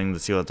interesting to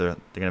see what they're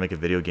gonna make a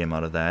video game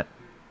out of that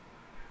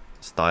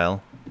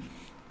style.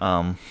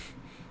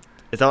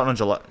 It's out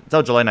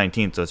July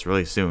 19th, so it's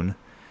really soon.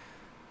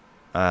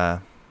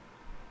 And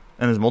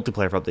there's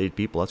multiplayer for up to 8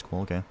 people. That's cool.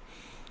 Okay.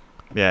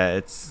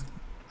 Yeah,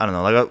 I don't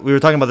know. Like we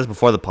were talking about this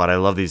before the pod. I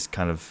love these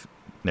kind of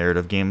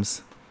narrative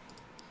games.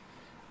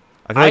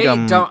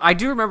 I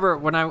do remember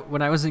when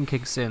I was in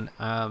Kingston.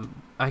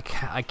 I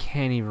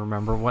can't even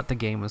remember what the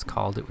game was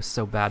called. It was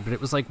so bad, but it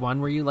was like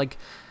one where you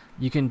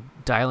can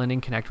dial in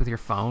and connect with your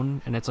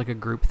phone, and it's like a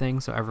group thing,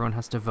 so everyone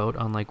has to vote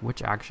on like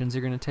which actions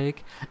you're gonna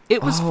take.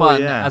 It was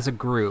fun as a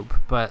group,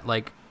 but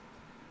like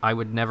I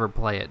would never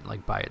play it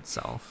like by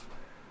itself.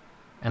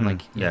 And I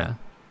don't know.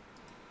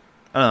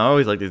 I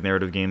always like these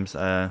narrative games.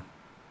 I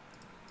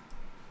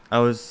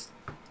was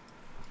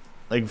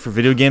like, for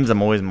video games,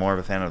 I'm always more of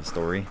a fan of the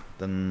story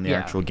than the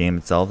actual game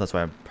itself. That's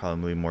why I'm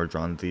probably more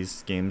drawn to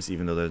these games,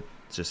 even though they're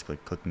just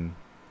like clicking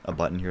a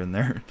button here and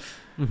there.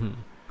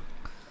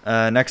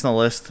 Mm-hmm. Next on the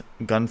list,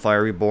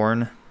 Gunfire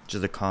Reborn, which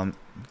is a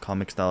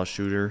comic style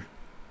shooter.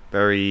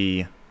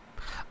 Very.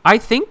 I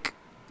think.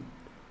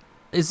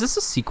 Is this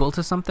a sequel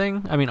to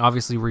something? I mean,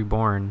 obviously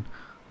Reborn.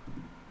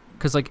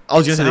 Because it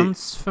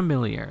sounds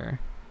familiar.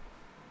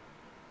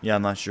 Yeah,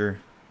 I'm not sure.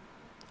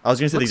 I was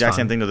going to say the exact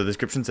same thing, though. The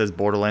description says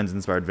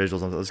Borderlands-inspired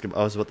visuals.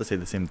 I was about to say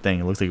the same thing.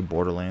 It looks like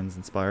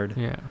Borderlands-inspired.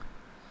 Yeah.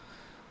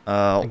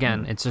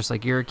 Again, it's just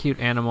like you're a cute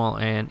animal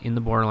and in the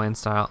Borderlands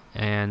style,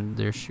 and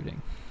they're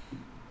shooting.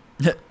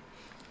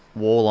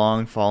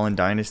 Wolong Fallen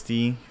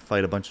Dynasty.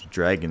 Fight a bunch of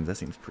dragons. That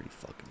seems pretty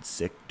fucking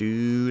sick,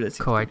 dude.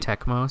 Koei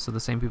Tecmo, so the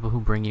same people who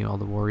bring you all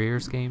the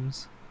Warriors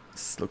games.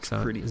 This looks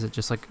pretty. Is it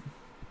just like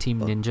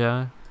Team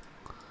Ninja?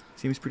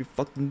 Seems pretty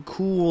fucking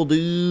cool,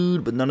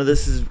 dude. But none of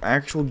this is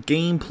actual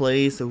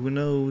gameplay, so who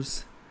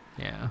knows?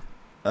 Yeah.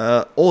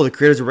 The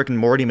creators of Rick and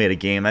Morty made a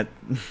game.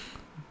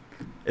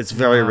 It's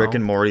very Rick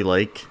and Morty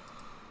like.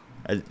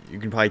 You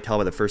can probably tell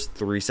by the first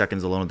 3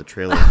 seconds alone of the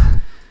trailer.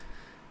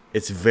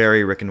 It's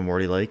very Rick and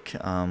Morty like.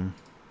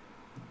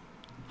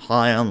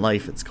 High on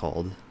Life, it's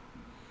called.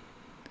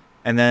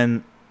 And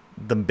then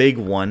the big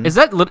one. Is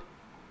that?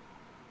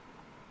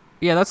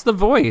 Yeah, that's the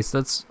voice.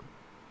 That's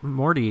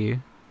Morty.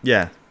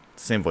 Yeah.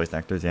 Same voice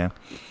actors, yeah.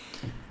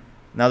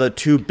 Now the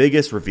two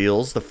biggest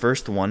reveals. The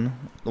first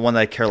one, the one that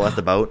I care less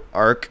about,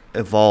 Ark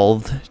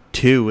Evolved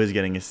 2 Ark is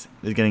getting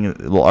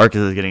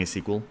a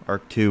sequel,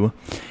 Ark 2,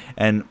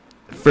 and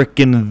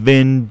frickin'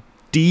 Vin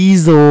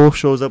Diesel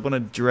shows up on a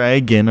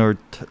dragon or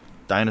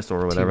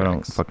dinosaur or whatever.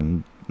 T-Rex. I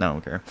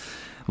don't care.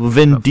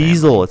 Vin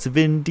Diesel. Family. It's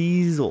Vin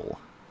Diesel.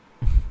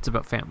 It's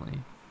about family.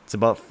 It's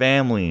about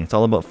family. It's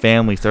all about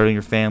family. Starting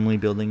your family,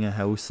 building a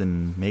house,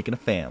 and making a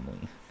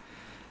family.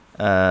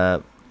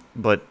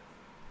 But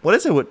what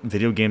is it with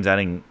video games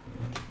adding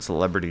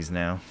celebrities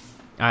now?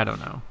 I don't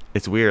know.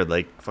 It's weird.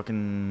 Like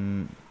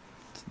fucking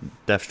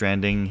Death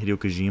Stranding, Hideo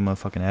Kojima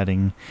fucking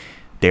adding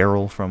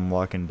Daryl from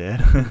Walking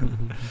Dead.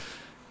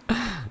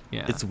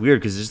 Yeah. It's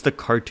weird because it's just a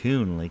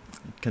cartoon. Like,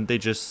 can't they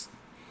just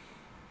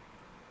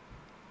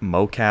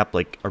mocap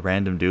like a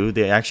random dude?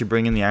 They actually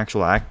bring in the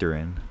actual actor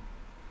in.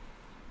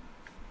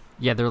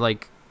 Yeah, they're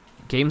like,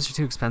 games are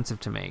too expensive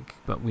to make,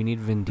 but we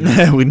need Vin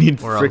Diesel. We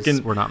need or freaking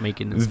else we're not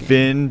making this game.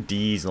 Vin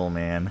Diesel,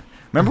 man.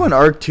 Remember when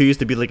Ark 2 used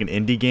to be like an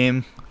indie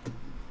game?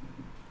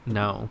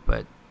 No,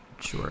 but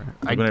sure.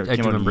 Like when it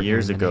came out remember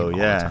years ago, all the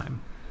yeah.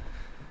 time.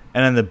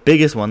 And then the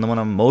biggest one, the one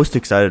I'm most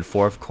excited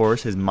for, of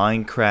course, is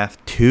Minecraft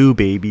 2,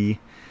 baby.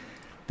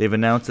 They've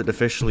announced that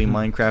officially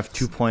Minecraft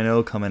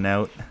 2.0 coming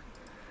out.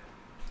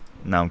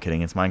 No, I'm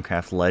kidding. It's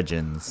Minecraft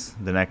Legends,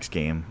 the next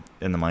game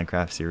in the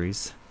Minecraft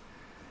series.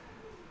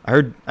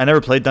 I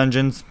never played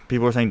Dungeons.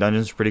 People were saying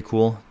Dungeons are pretty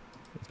cool.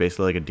 It's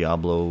basically like a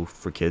Diablo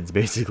for kids,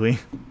 basically.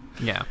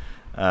 Yeah.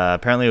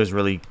 Apparently it was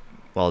really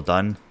well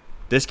done.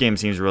 This game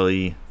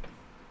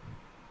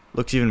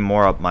looks even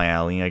more up my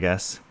alley, I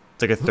guess.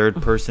 It's like a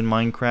third-person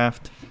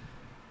Minecraft.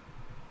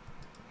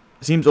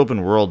 It seems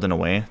open world in a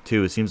way,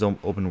 too. It seems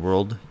open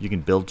world. You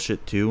can build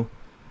shit, too.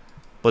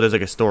 But there's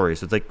like a story.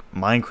 So it's like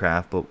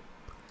Minecraft, but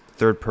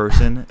third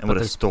person and with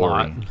a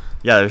story. Plot.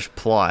 Yeah, there's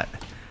plot.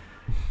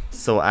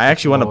 So I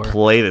actually want to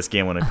play this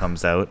game when it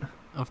comes out.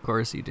 Of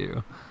course you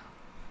do.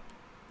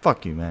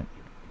 Fuck you, Matt.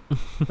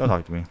 Don't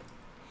talk to me.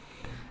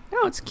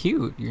 No, it's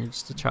cute. You're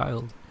just a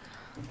child.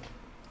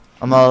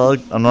 I'm not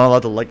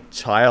allowed to like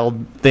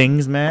child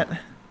things,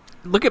 Matt.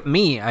 Look at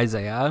me,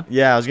 Isaiah.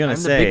 Yeah, I was gonna I'm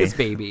say. the biggest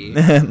baby.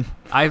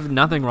 I have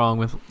nothing wrong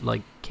with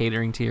like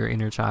catering to your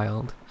inner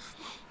child.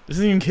 This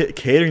isn't even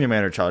catering to my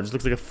inner child. It just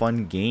looks like a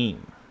fun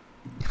game.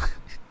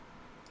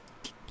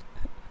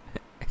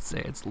 I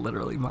say it's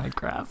literally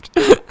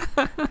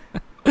Minecraft.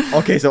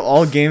 Okay, so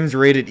all games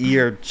rated E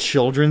are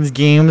children's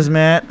games,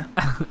 Matt.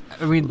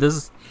 I mean,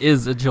 this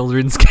is a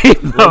children's game,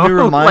 though. Let me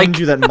remind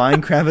you that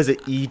Minecraft has an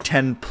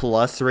E10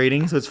 plus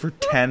rating, so it's for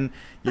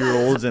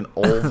 10-year-olds and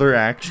older,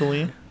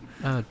 actually.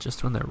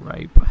 Just when they're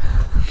ripe.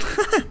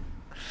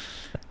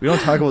 We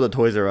don't talk about the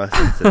Toys R Us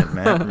incident,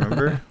 Matt,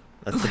 remember?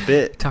 That's the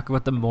bit. Talk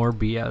about the more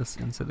BS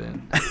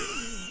incident.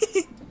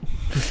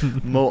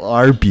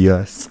 More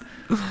BS.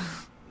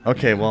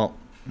 Okay, well,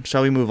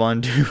 shall we move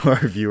on to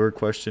our viewer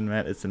question,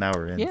 Matt? It's an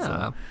hour in. Yeah.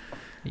 So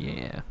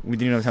Yeah. we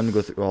didn't have time to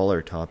go through all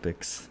our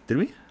topics. Did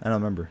we? I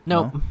don't remember.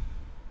 No.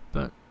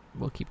 But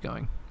we'll keep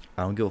going.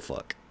 I don't give a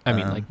fuck. I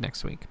mean, like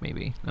next week,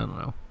 maybe. I don't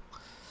know.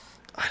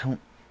 I don't...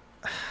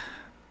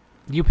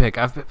 You pick.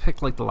 I've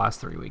picked like the last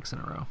 3 weeks in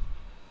a row.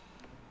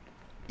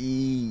 Do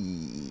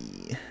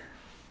you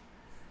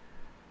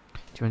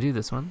want to do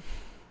this one?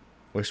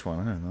 Which one?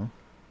 I don't know.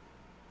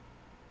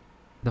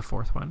 The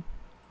fourth one.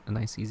 A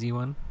nice easy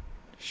one.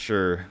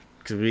 Sure.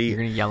 Cause You're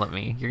going to yell at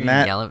me. You're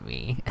going to yell at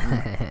me.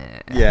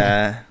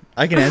 Yeah.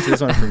 I can answer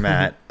this one for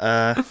Matt.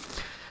 But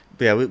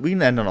yeah, we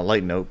can end on a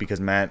light note because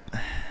Matt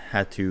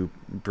had to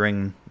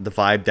bring the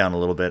vibe down a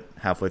little bit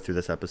halfway through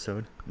this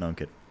episode. No, I'm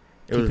kidding.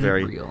 It was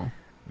very real.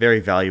 Very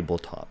valuable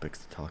topics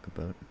to talk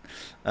about.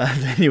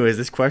 Anyways,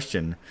 this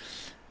question.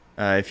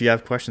 If you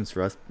have questions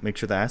for us, make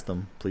sure to ask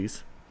them,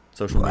 please.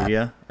 Social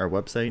media, our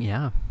website.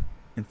 Yeah.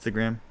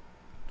 Instagram,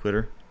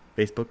 Twitter,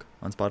 Facebook,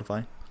 on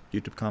Spotify,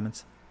 YouTube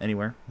comments,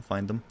 anywhere. We'll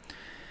find them.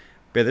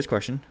 But yeah, this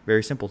question,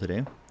 very simple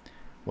today.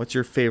 What's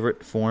your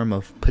favorite form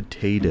of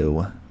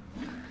potato?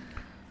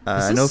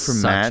 I know for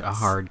Matt, a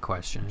hard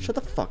question. Shut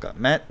the fuck up.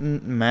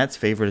 Matt's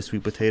favorite is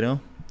sweet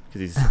potato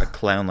because he's a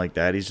clown like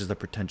that. He's just a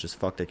pretentious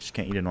fuck that just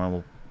can't eat a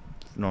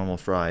normal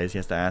fries. He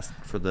has to ask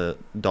for the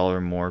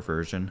 $1 more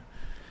version.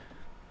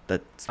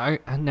 That's I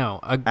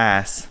know.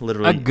 ass,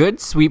 literally. A good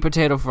sweet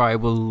potato fry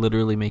will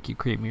literally make you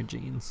cream your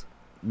jeans.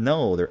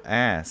 No, they're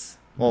ass.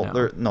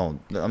 Well, No.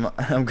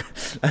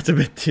 That's a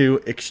bit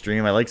too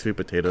extreme. I like sweet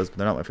potatoes, but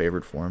they're not my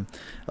favorite form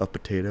of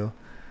potato.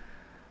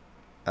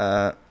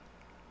 I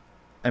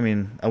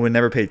mean, I would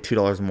never pay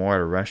 $2 more at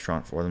a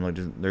restaurant for them. Like,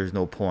 there's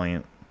no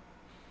point.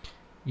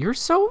 You're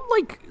so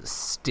like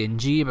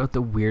stingy about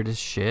the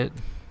weirdest shit.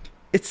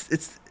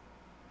 It's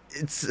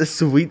a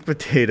sweet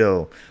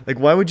potato. Like,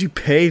 why would you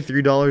pay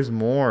 $3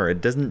 more? It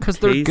doesn't. Because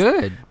they're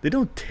good. They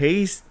don't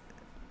taste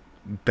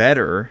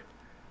better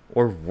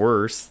or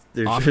worse.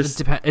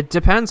 It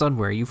depends on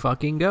where you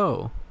fucking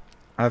go.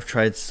 I've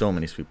tried so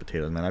many sweet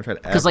potatoes, man. I've tried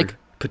every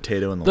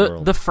potato in the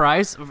world. The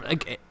fries,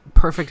 like,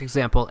 perfect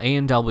example,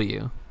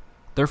 A&W.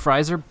 Their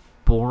fries are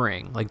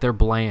boring. Like, they're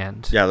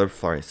bland. Yeah, their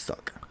fries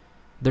suck.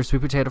 Their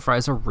sweet potato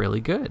fries are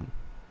really good.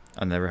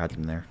 I've never had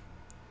them there.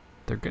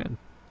 They're good.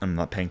 I'm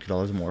not paying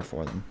 $2 more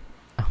for them.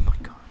 Oh my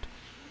god.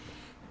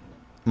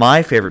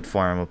 My favorite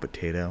form of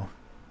potato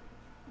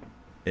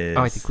is...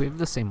 Oh, I think we have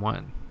the same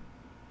one.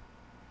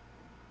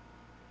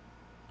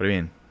 What do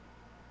you mean?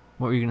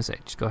 What were you going to say?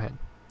 Just go ahead.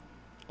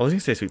 I was going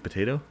to say sweet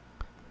potato.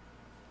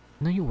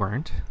 No, you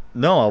weren't.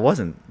 No, I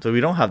wasn't. So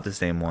we don't have the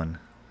same one.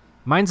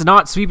 Mine's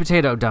not sweet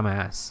potato,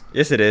 dumbass.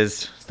 Yes, it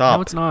is. Stop.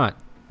 No, it's not.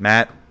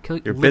 Matt, kill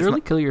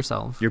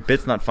yourself. Your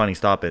bit's not funny.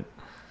 Stop it.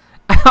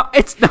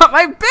 It's not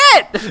my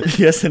bit!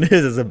 Yes, it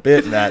is. It's a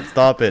bit, Matt.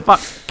 Stop it.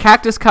 Fuck.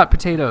 Cactus cut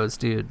potatoes,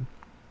 dude.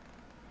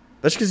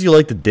 That's because you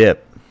like the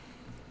dip.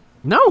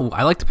 No,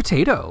 I like the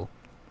potato.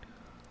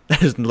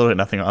 There's literally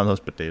nothing on those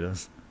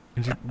potatoes.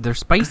 They're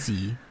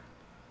spicy.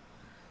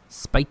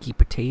 Spiky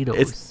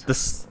potatoes.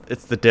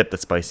 It's the dip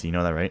that's spicy. You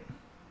know that, right?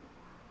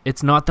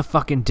 It's not the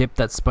fucking dip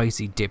that's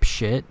spicy,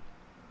 dipshit.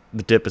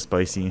 The dip is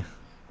spicy.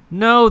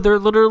 No, they're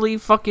literally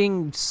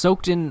fucking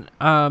soaked in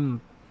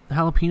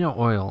jalapeno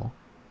oil.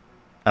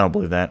 I don't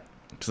believe that.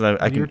 Because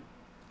I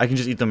can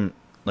just eat them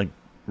like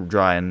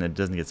dry and it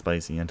doesn't get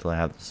spicy until I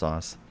have the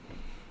sauce.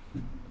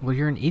 Well,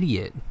 you're an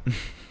idiot.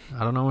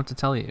 I don't know what to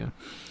tell you.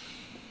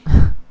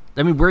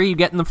 I mean, where are you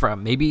getting them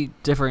from? Maybe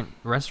different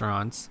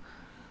restaurants.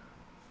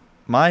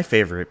 My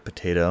favorite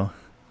potato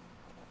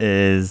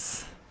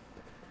is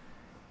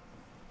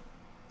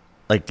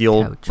like the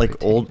old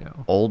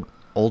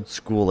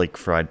school like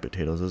fried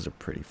potatoes. Those are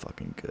pretty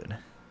fucking good.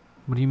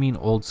 What do you mean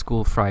old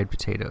school fried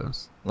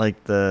potatoes?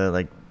 Like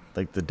they're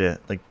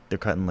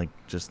cut in like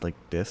just like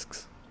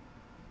discs.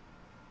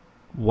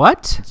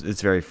 What?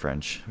 It's very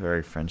French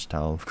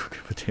style of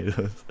cooking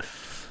potatoes.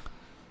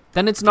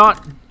 Then it's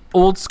not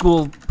old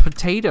school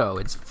potato.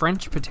 It's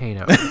French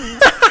potato.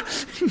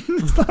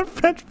 It's not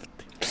French potato.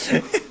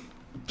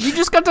 You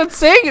just got done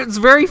saying it's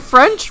very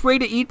French way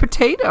to eat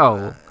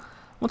potato.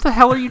 What the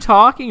hell are you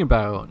talking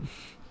about?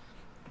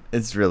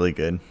 It's really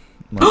good.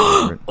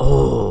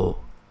 Oh.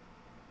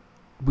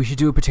 We should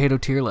do a potato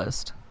tier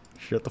list.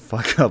 Shut the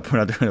fuck up. We're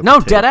not doing a No,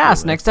 dead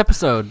ass. Next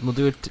episode, we'll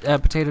do a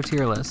potato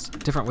tier list.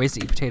 Different ways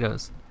to eat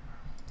potatoes.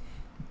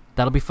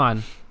 That'll be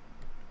fun.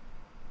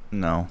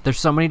 No. There's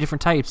so many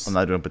different types. I'm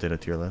not doing a potato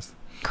tier list.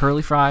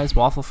 Curly fries,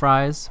 waffle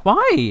fries.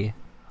 Why?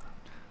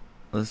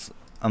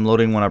 I'm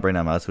loading one up right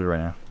now. Let's do it right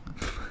now.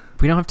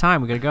 We don't have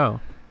time. We gotta go.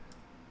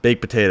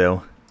 Baked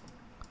potato.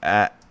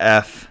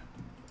 F.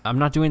 I'm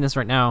not doing this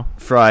right now.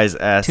 Fries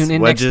S. Tune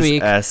in Wedges next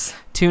week. S.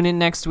 Tune in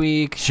next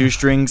week.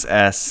 Shoestrings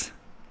S.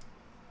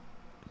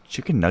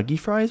 Chicken nugget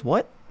fries?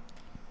 What?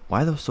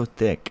 Why are those so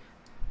thick?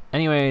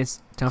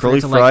 Anyways, don't Curly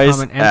forget to like, fries,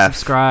 comment, and F.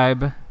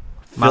 subscribe.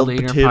 Filled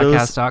potatoes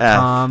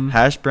MildlyIgnorantPodcast.com. F.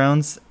 Hash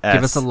browns S.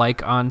 Give us a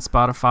like on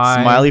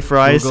Spotify. Smiley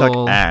fries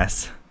Google, suck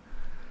ass.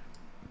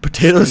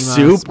 Potato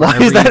Stream us soup? Why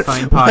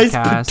is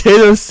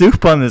potato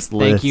soup on this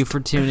list? Thank you for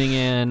tuning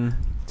in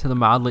to the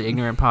Mildly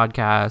Ignorant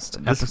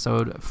Podcast,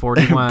 episode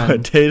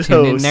 41.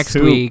 Tune in next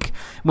week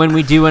when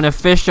we do an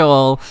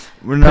official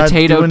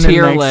potato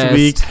tier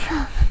list.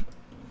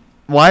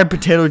 Why are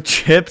potato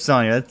chips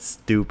on you? That's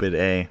stupid,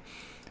 eh?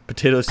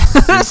 Potato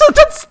soup.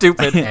 That's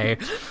stupid, eh?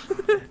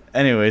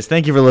 Anyways,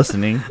 thank you for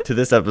listening to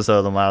this episode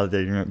of the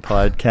Mildly Ignorant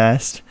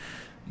Podcast.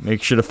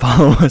 Make sure to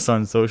follow us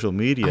on social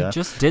media. I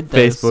just did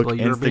this Facebook, while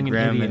you were being an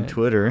Instagram, idiot. and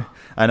Twitter.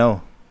 I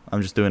know.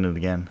 I'm just doing it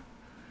again.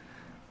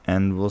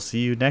 And we'll see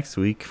you next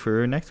week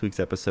for next week's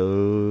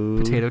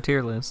episode. Potato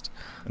tier list.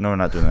 No, we're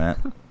not doing that.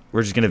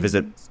 We're just going to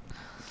visit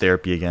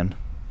therapy again.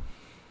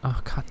 Oh,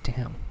 god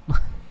damn.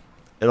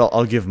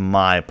 I'll give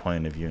my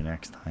point of view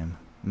next time.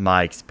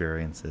 My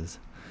experiences.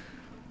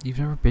 You've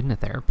never been to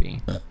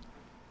therapy.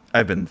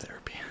 I've been in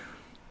therapy.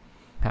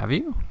 Have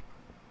you?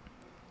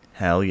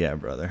 Hell yeah,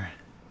 brother.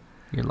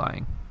 You're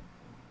lying.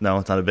 No,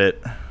 it's not a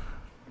bit.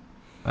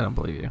 I don't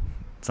believe you.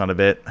 It's not a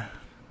bit.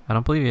 I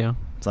don't believe you.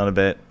 It's not a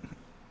bit.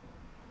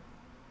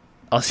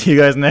 I'll see you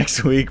guys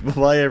next week.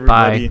 Bye,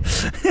 everybody.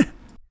 Bye.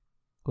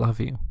 Love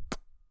you.